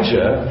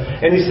Elijah,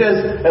 and he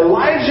says,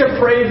 Elijah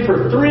prayed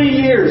for 3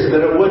 years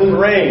that it wouldn't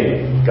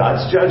rain.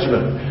 God's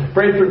judgment.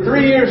 Prayed for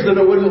 3 years that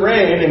it wouldn't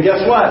rain, and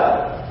guess what?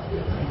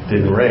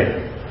 It didn't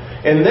rain.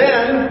 And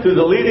then, through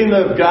the leading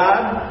of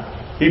God,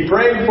 he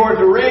prayed for it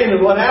to rain,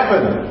 and what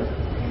happened?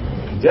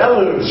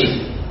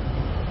 Deluge.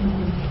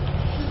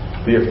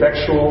 The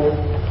effectual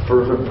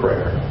fervent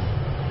prayer.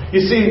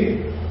 You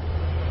see,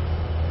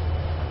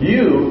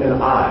 you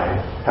and I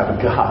have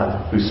a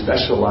God who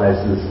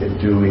specializes in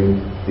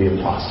doing the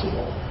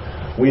impossible.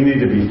 We need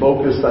to be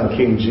focused on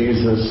King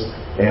Jesus,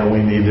 and we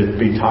need to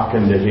be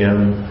talking to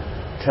Him,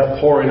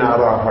 pouring out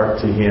our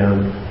heart to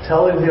Him,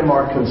 telling Him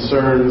our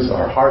concerns,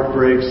 our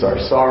heartbreaks, our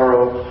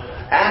sorrow,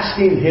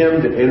 asking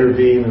Him to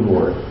intervene and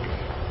work.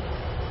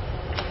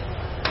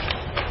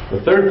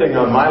 The third thing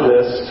on my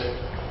list,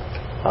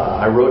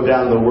 I wrote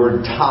down the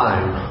word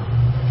time.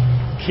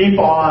 Keep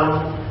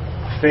on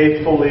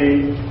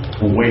faithfully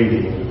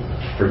waiting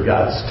for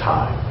God's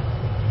time.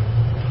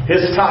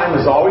 His time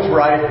is always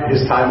right.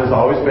 His time is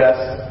always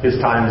best. His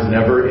time is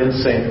never in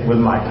sync with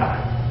my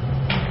time.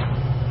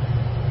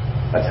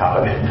 That's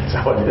how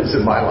it is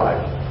in my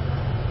life.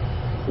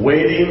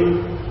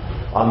 Waiting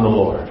on the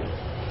Lord.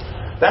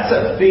 That's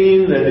a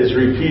theme that is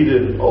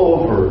repeated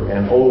over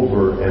and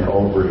over and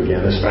over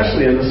again,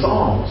 especially in the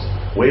Psalms.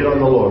 Wait on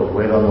the Lord.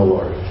 Wait on the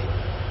Lord.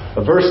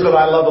 A verse that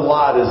I love a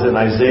lot is in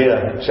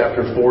Isaiah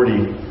chapter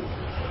 40,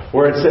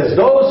 where it says,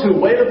 those who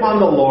wait upon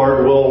the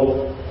Lord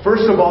will,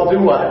 first of all,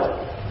 do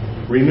what?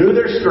 Renew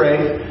their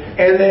strength,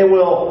 and they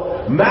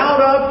will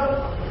mount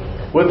up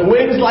with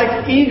wings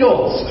like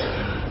eagles.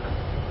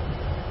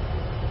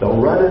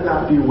 They'll run and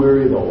not be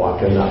weary. They'll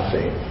walk and not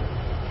faint.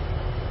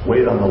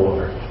 Wait on the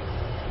Lord.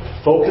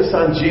 Focus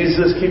on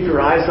Jesus. Keep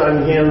your eyes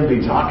on Him. Be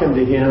talking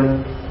to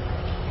Him.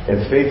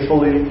 And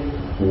faithfully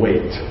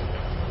wait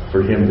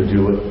for Him to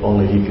do what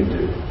only He can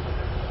do.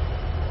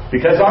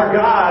 Because our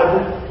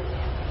God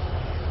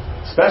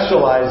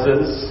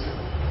specializes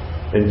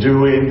in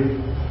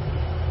doing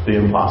the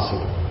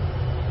impossible.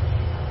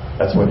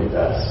 That's what He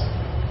does.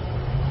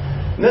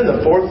 And then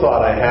the fourth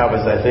thought I have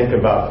as I think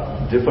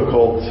about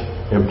difficult,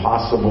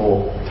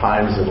 impossible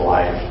times in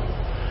life.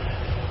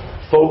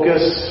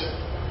 Focus,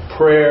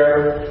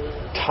 prayer,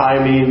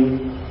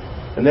 timing,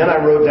 and then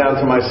I wrote down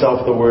to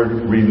myself the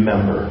word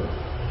remember.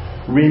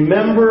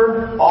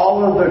 Remember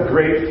all of the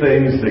great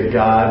things that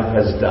God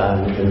has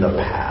done in the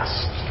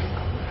past.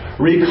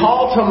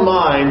 Recall to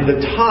mind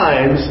the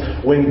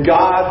times when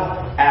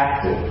God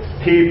acted.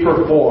 He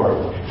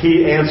performed.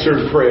 He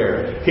answered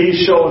prayer.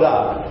 He showed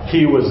up.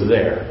 He was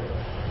there.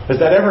 Has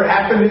that ever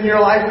happened in your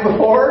life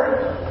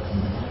before?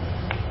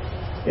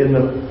 In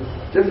the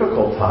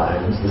difficult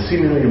times, the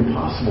seemingly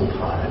impossible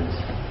times,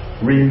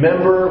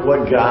 remember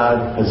what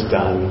God has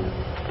done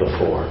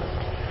before.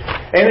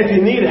 And if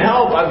you need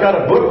help, I've got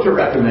a book to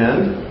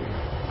recommend.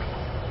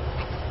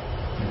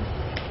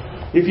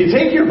 If you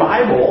take your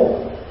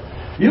Bible,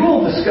 you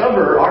will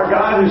discover our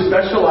God, who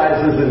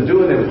specializes in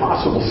doing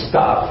impossible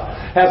stuff,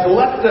 has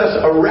left us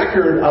a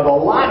record of a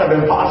lot of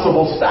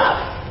impossible stuff.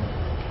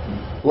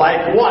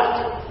 Like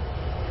what?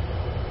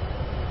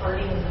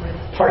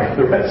 Parting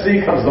the Red Sea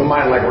comes to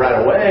mind like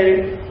right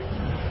away.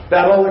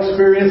 That whole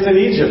experience in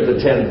Egypt, the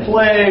 10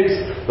 plagues,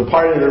 the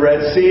parting of the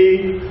Red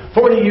Sea,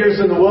 40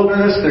 years in the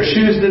wilderness, their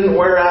shoes didn't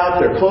wear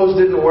out, their clothes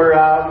didn't wear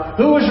out.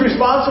 Who was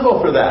responsible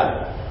for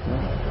that?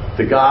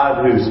 The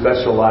God who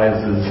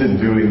specializes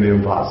in doing the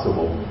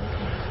impossible.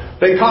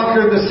 They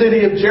conquered the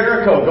city of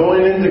Jericho,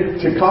 going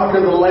in to conquer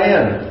the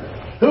land.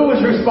 Who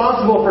was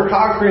responsible for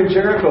conquering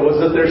Jericho?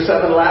 Was it their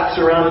 7 laps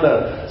around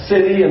the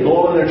city and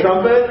blowing their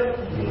trumpet?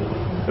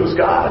 It was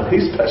God.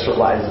 He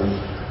specializes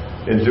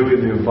in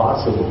doing the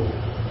impossible.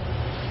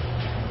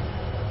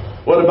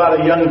 What about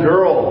a young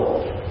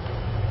girl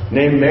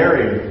named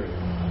Mary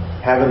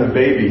having a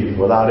baby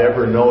without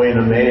ever knowing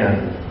a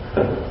man?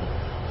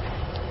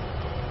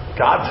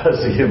 God does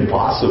the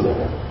impossible.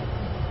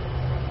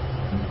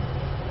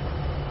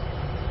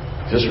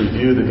 Just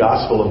review the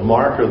Gospel of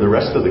Mark or the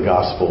rest of the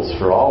Gospels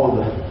for all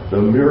of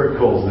the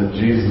miracles that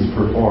Jesus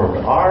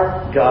performed.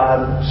 Our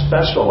God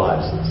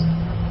specializes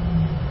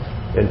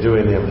in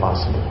doing the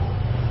impossible.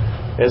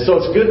 And so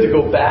it's good to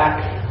go back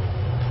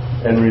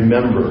and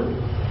remember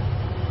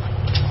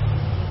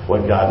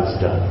what God has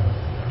done.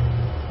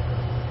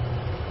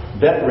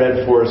 Bet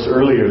read for us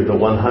earlier the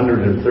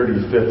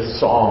 135th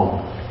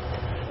Psalm.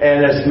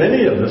 And as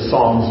many of the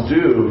Psalms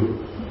do,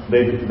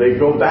 they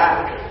go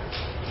back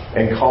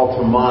and call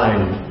to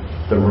mind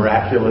the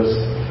miraculous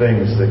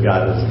things that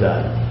God has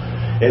done.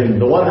 In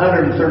the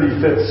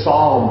 135th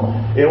Psalm,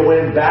 it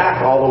went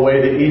back all the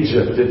way to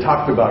Egypt. It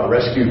talked about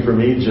rescue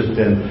from Egypt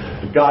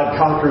and God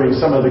conquering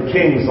some of the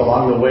kings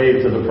along the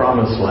way to the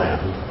Promised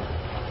Land.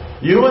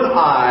 You and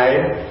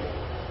I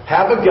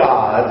have a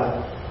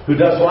God who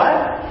does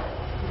what?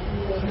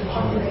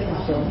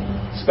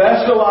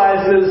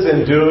 Specializes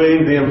in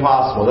doing the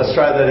impossible. Let's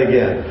try that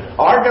again.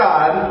 Our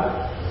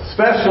God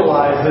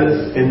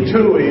specializes in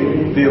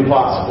doing the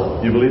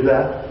impossible. You believe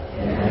that?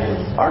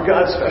 Yes. Our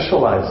God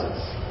specializes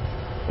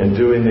in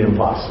doing the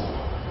impossible.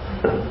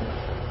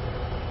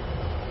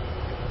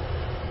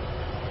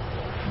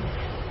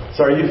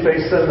 So are you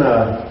facing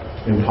an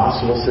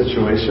impossible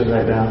situation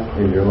right now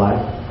in your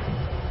life?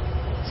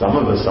 Some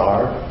of us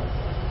are.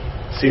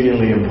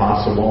 Seemingly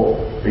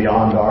impossible,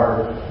 beyond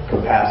our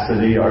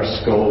capacity, our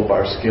scope,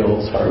 our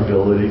skills, our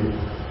ability.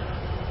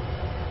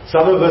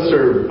 Some of us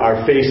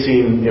are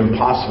facing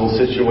impossible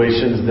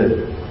situations that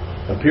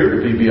appear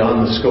to be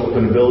beyond the scope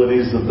and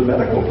abilities of the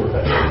medical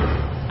profession.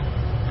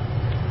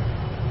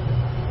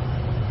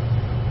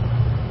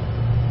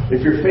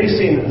 If you're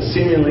facing a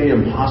seemingly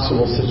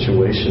impossible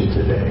situation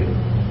today,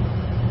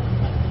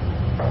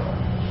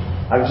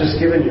 I've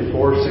just given you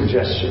 4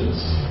 suggestions.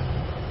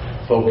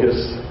 Focus,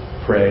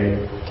 pray,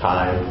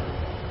 time,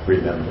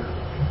 remember.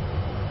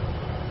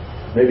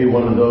 Maybe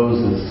one of those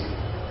is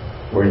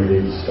where you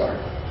need to start.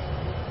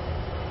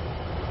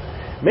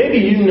 Maybe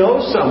you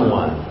know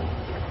someone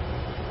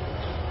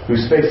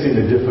who's facing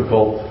a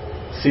difficult,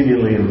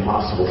 seemingly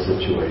impossible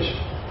situation.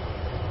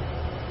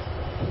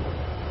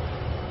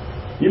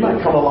 You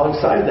might come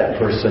alongside that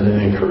person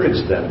and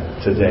encourage them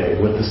today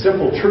with the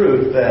simple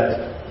truth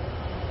that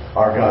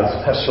our God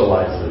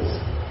specializes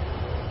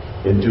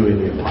in doing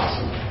the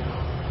impossible.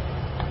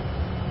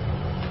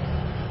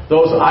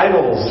 Those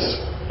idols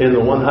in the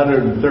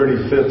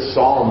 135th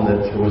Psalm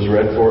that was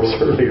read for us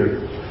earlier,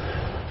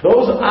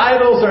 those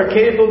idols are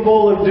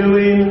capable of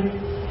doing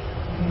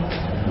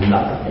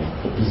nothing.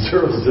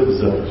 Zero zip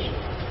zilch.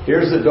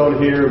 Ears that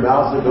don't hear,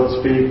 mouths that don't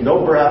speak,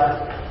 no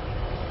breath.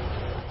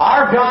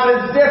 Our God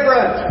is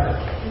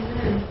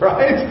different.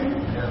 Right?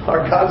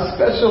 Our God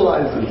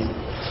specializes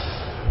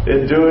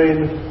in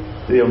doing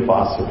the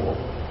impossible.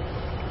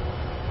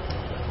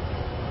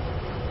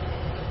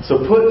 So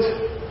put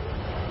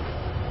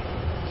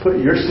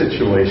your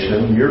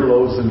situation, your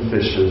loaves and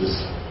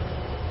fishes,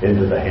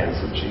 into the hands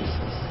of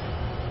Jesus.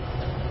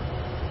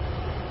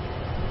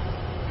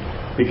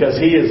 Because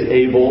He is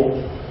able,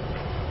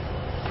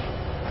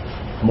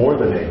 more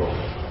than able.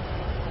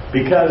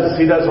 Because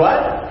He does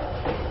what?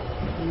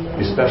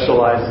 He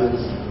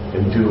specializes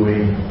in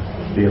doing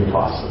the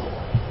impossible.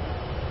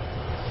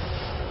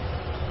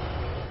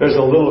 There's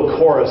a little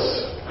chorus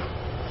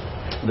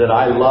that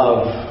I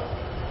love.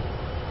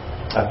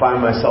 I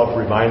find myself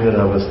reminded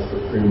of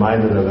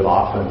it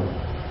often.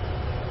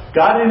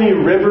 Got any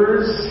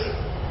rivers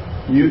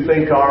you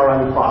think are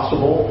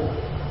uncrossable?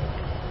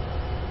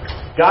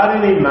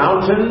 Got any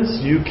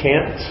mountains you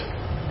can't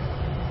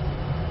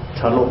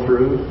tunnel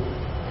through?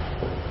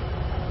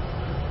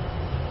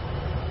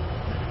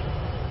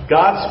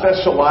 God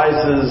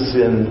specializes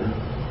in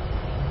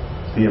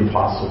the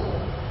impossible.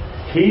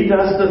 He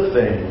does the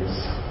things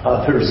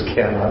others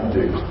cannot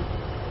do.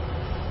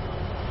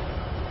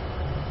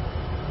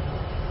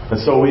 And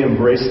so we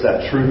embrace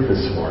that truth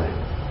this morning.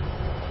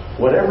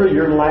 Whatever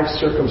your life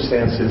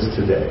circumstance is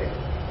today,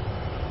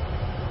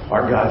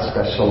 our God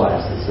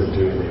specializes in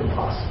doing the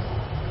impossible.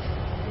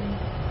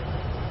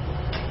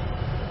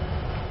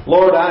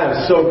 Lord, I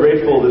am so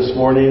grateful this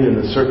morning in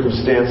the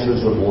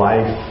circumstances of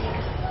life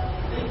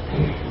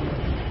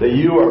that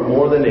you are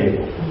more than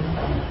able,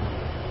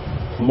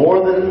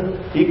 more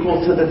than equal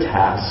to the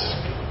task,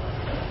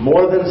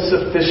 more than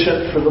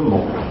sufficient for the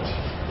moment.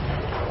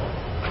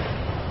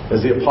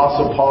 As the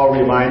Apostle Paul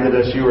reminded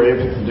us, you are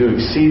able to do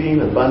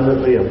exceeding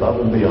abundantly above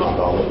and beyond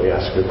all that we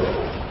ask or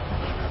think.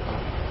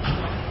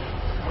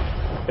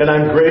 And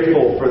I'm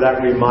grateful for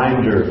that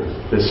reminder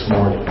this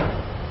morning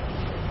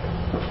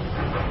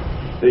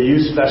that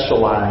you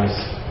specialize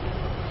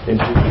in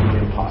doing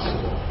the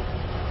impossible.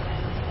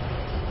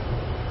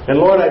 And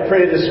Lord, I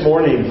pray this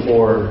morning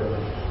for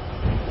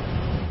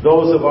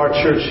those of our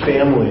church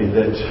family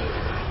that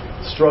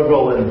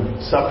struggle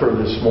and suffer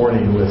this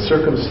morning with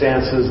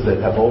circumstances that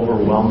have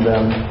overwhelmed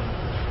them,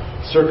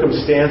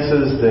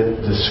 circumstances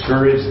that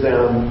discourage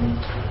them,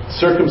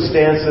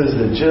 circumstances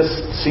that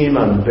just seem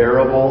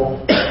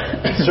unbearable,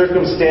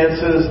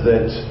 circumstances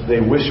that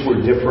they wish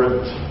were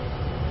different.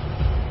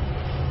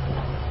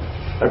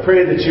 I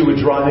pray that you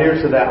would draw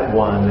near to that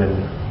one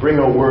and bring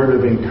a word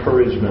of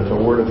encouragement, a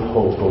word of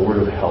hope, a word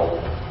of help.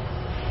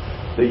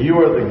 That you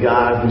are the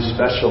God who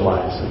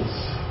specializes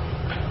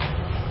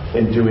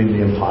in doing the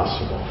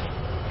impossible.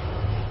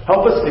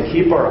 Help us to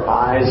keep our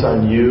eyes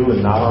on you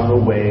and not on the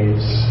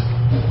waves.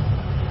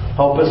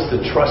 Help us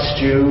to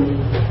trust you.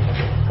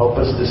 Help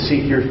us to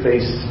seek your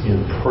face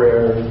in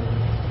prayer.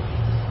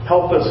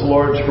 Help us,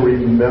 Lord, to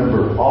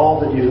remember all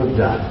that you have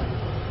done.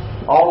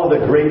 All of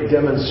the great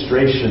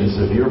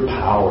demonstrations of your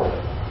power,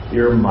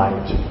 your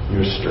might,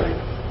 your strength.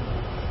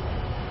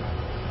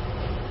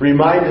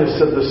 Remind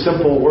us of the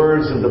simple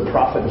words of the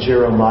prophet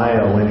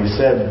Jeremiah when he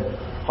said,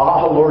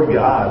 Lord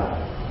God,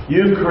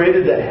 you've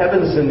created the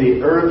heavens and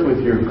the earth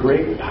with your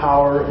great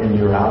power and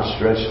your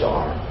outstretched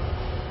arm.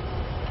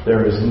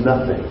 There is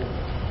nothing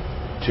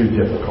too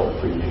difficult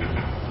for you.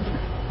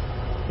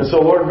 And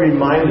so, Lord,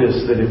 remind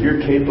us that if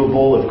you're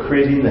capable of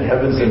creating the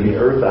heavens and the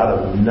earth out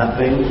of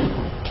nothing,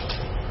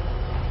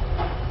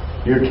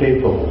 you're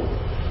capable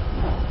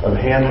of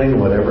handling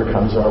whatever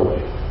comes our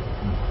way.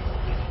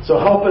 So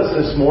help us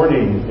this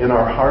morning in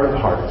our heart of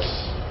hearts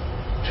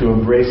to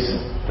embrace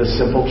the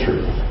simple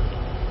truth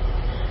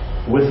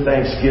with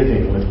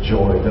thanksgiving, with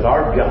joy, that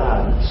our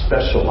God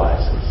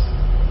specializes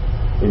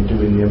in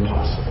doing the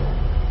impossible.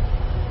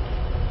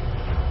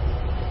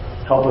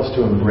 Help us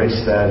to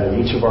embrace that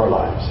in each of our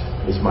lives,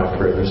 is my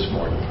prayer this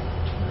morning,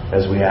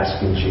 as we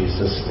ask in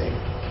Jesus' name.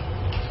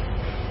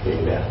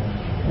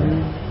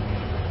 Amen.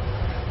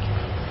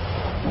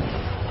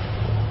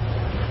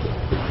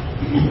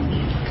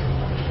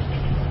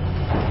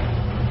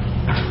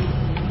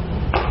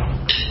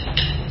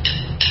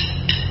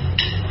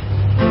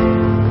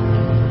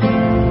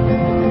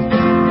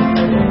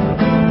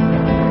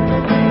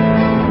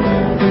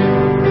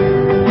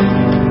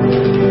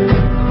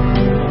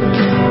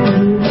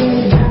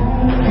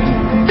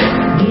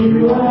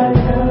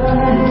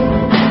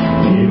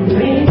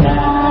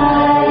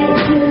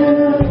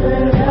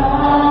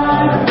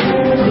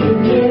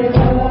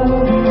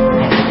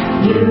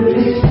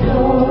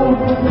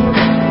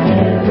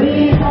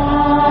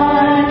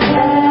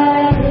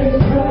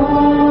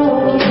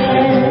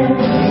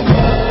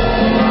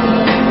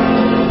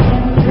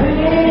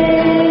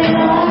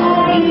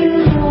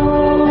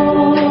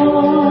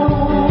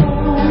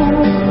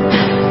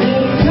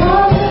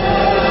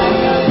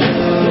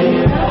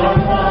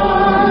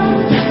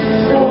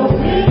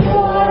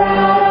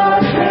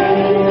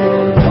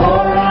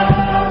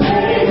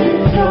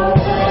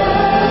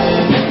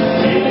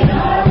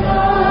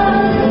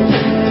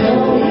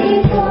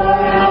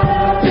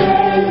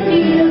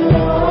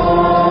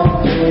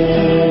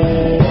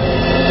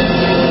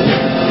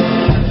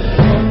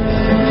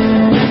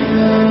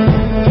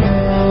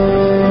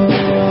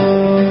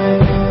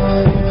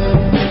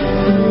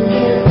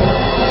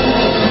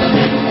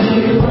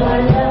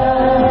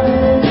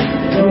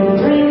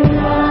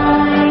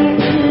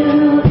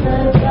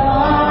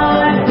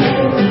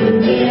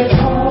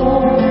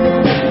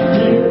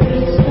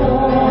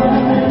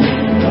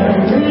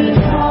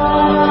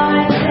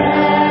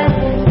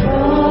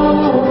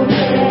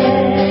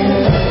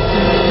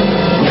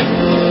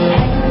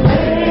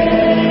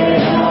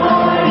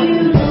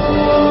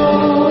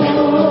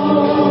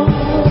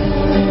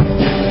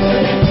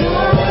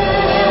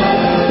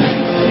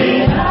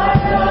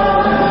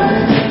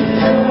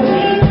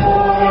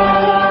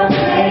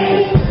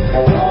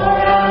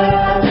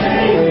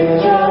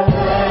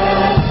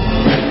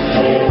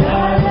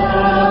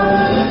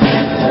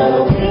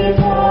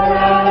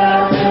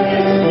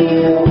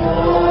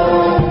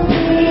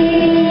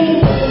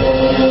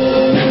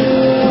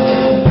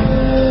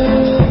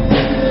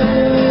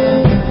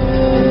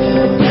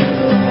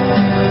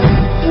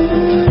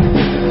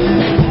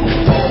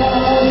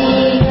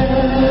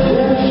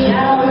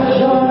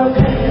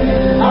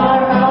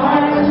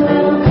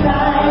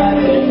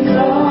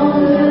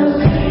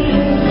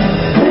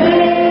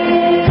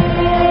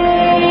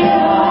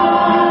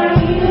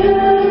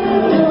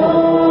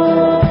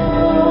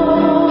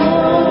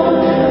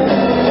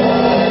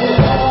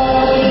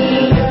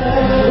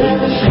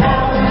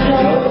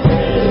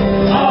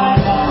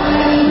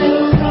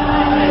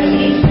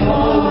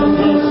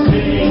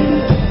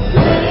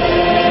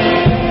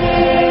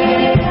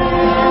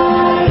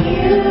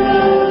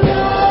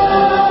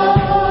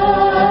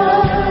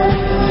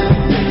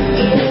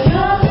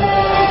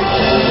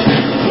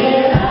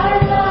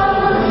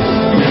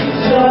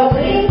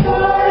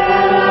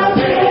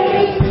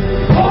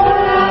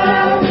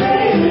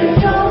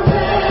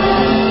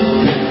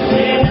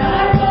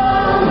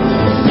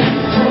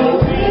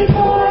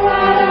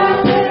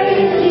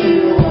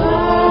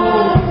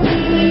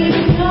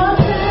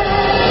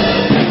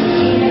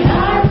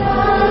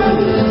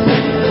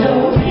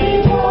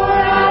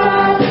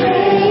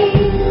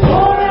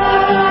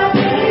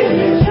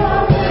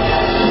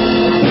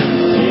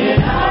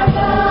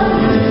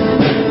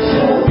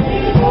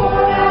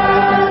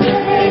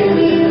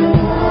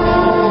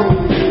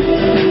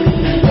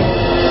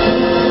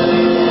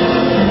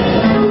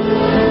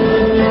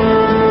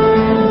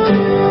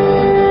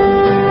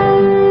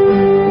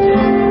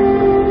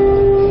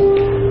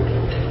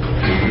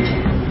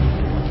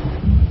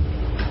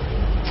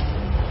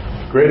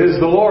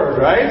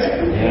 right?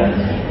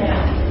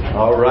 Yeah.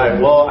 All right.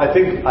 Well, I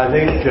think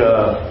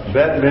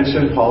Beth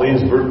mentioned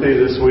Pauline's birthday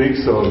this week,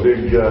 so a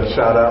big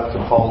shout out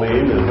to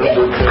Pauline and her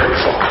birthday.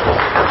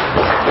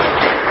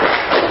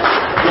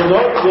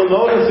 You'll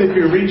notice if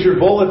you read your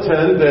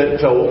bulletin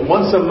that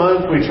once a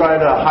month we try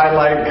to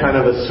highlight kind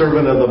of a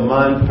servant of the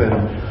month,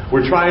 and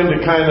we're trying to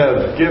kind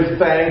of give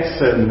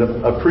thanks and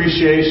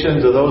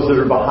appreciation to those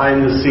that are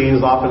behind the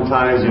scenes.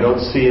 Oftentimes you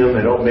don't see them,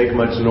 they don't make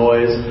much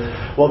noise.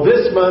 Well,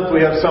 this month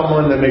we have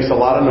someone that makes a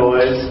lot of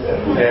noise,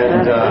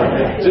 and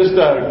just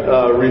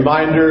a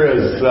reminder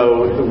as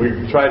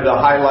we tried to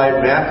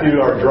highlight Matthew,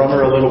 our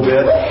drummer, a little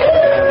bit.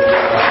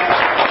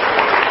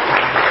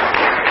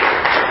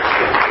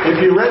 If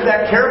you read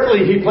that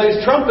carefully, he plays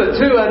trumpet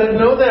too. I didn't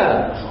know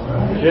that.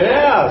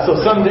 Yeah, so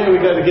someday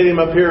we got to get him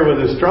up here with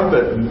his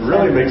trumpet and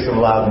really make some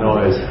loud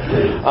noise.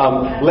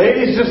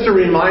 Ladies, just a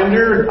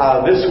reminder,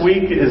 this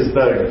week is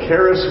the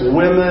Charis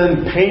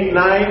Women Paint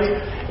Night,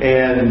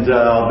 and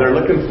they're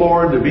looking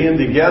forward to being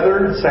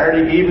together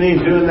Saturday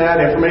evening, doing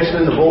that.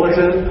 Information in the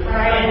bulletin.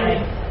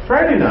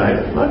 Friday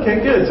night.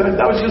 Okay, good. So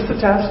that was just a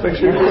test. Make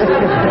sure you're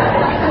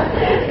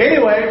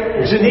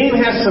Anyway, Janine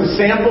has some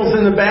samples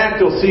in the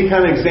back. You'll see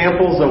kind of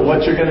examples of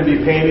what you're going to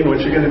be painting,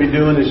 what you're going to be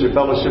doing as your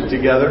fellowship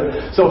together.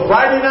 So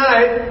Friday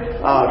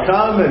night,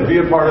 come and be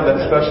a part of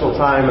that special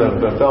time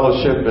of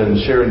fellowship and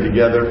sharing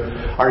together.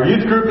 Our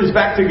youth group is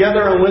back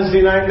together on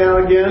Wednesday night now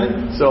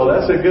again, so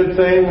that's a good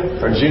thing.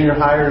 Our junior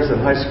hires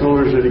and high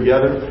schoolers are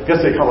together. I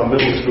guess they call them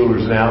middle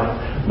schoolers now.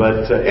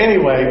 But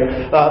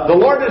anyway, the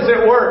Lord is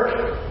at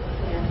work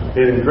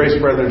in Grace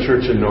Brethren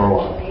Church in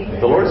Norwalk.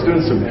 The Lord's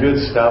doing some good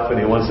stuff,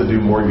 and He wants to do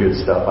more good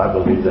stuff. I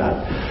believe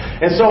that.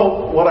 And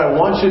so what I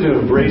want you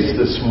to embrace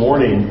this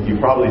morning, you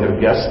probably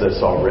have guessed this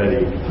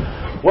already.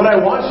 What I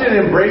want you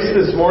to embrace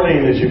this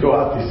morning as you go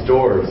out these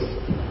doors,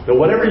 that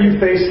whatever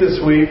you face this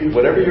week,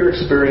 whatever your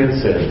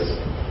experience is,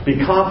 be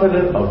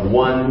confident of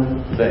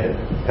one thing.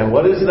 And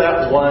what is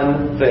that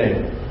one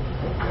thing?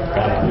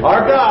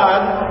 Our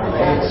God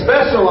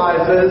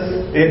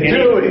specializes in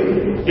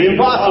doing the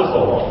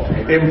impossible.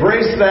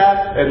 Embrace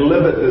that and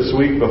live it this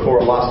week before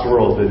a lost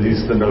world that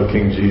needs to know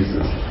King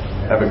Jesus.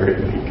 Have a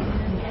great week.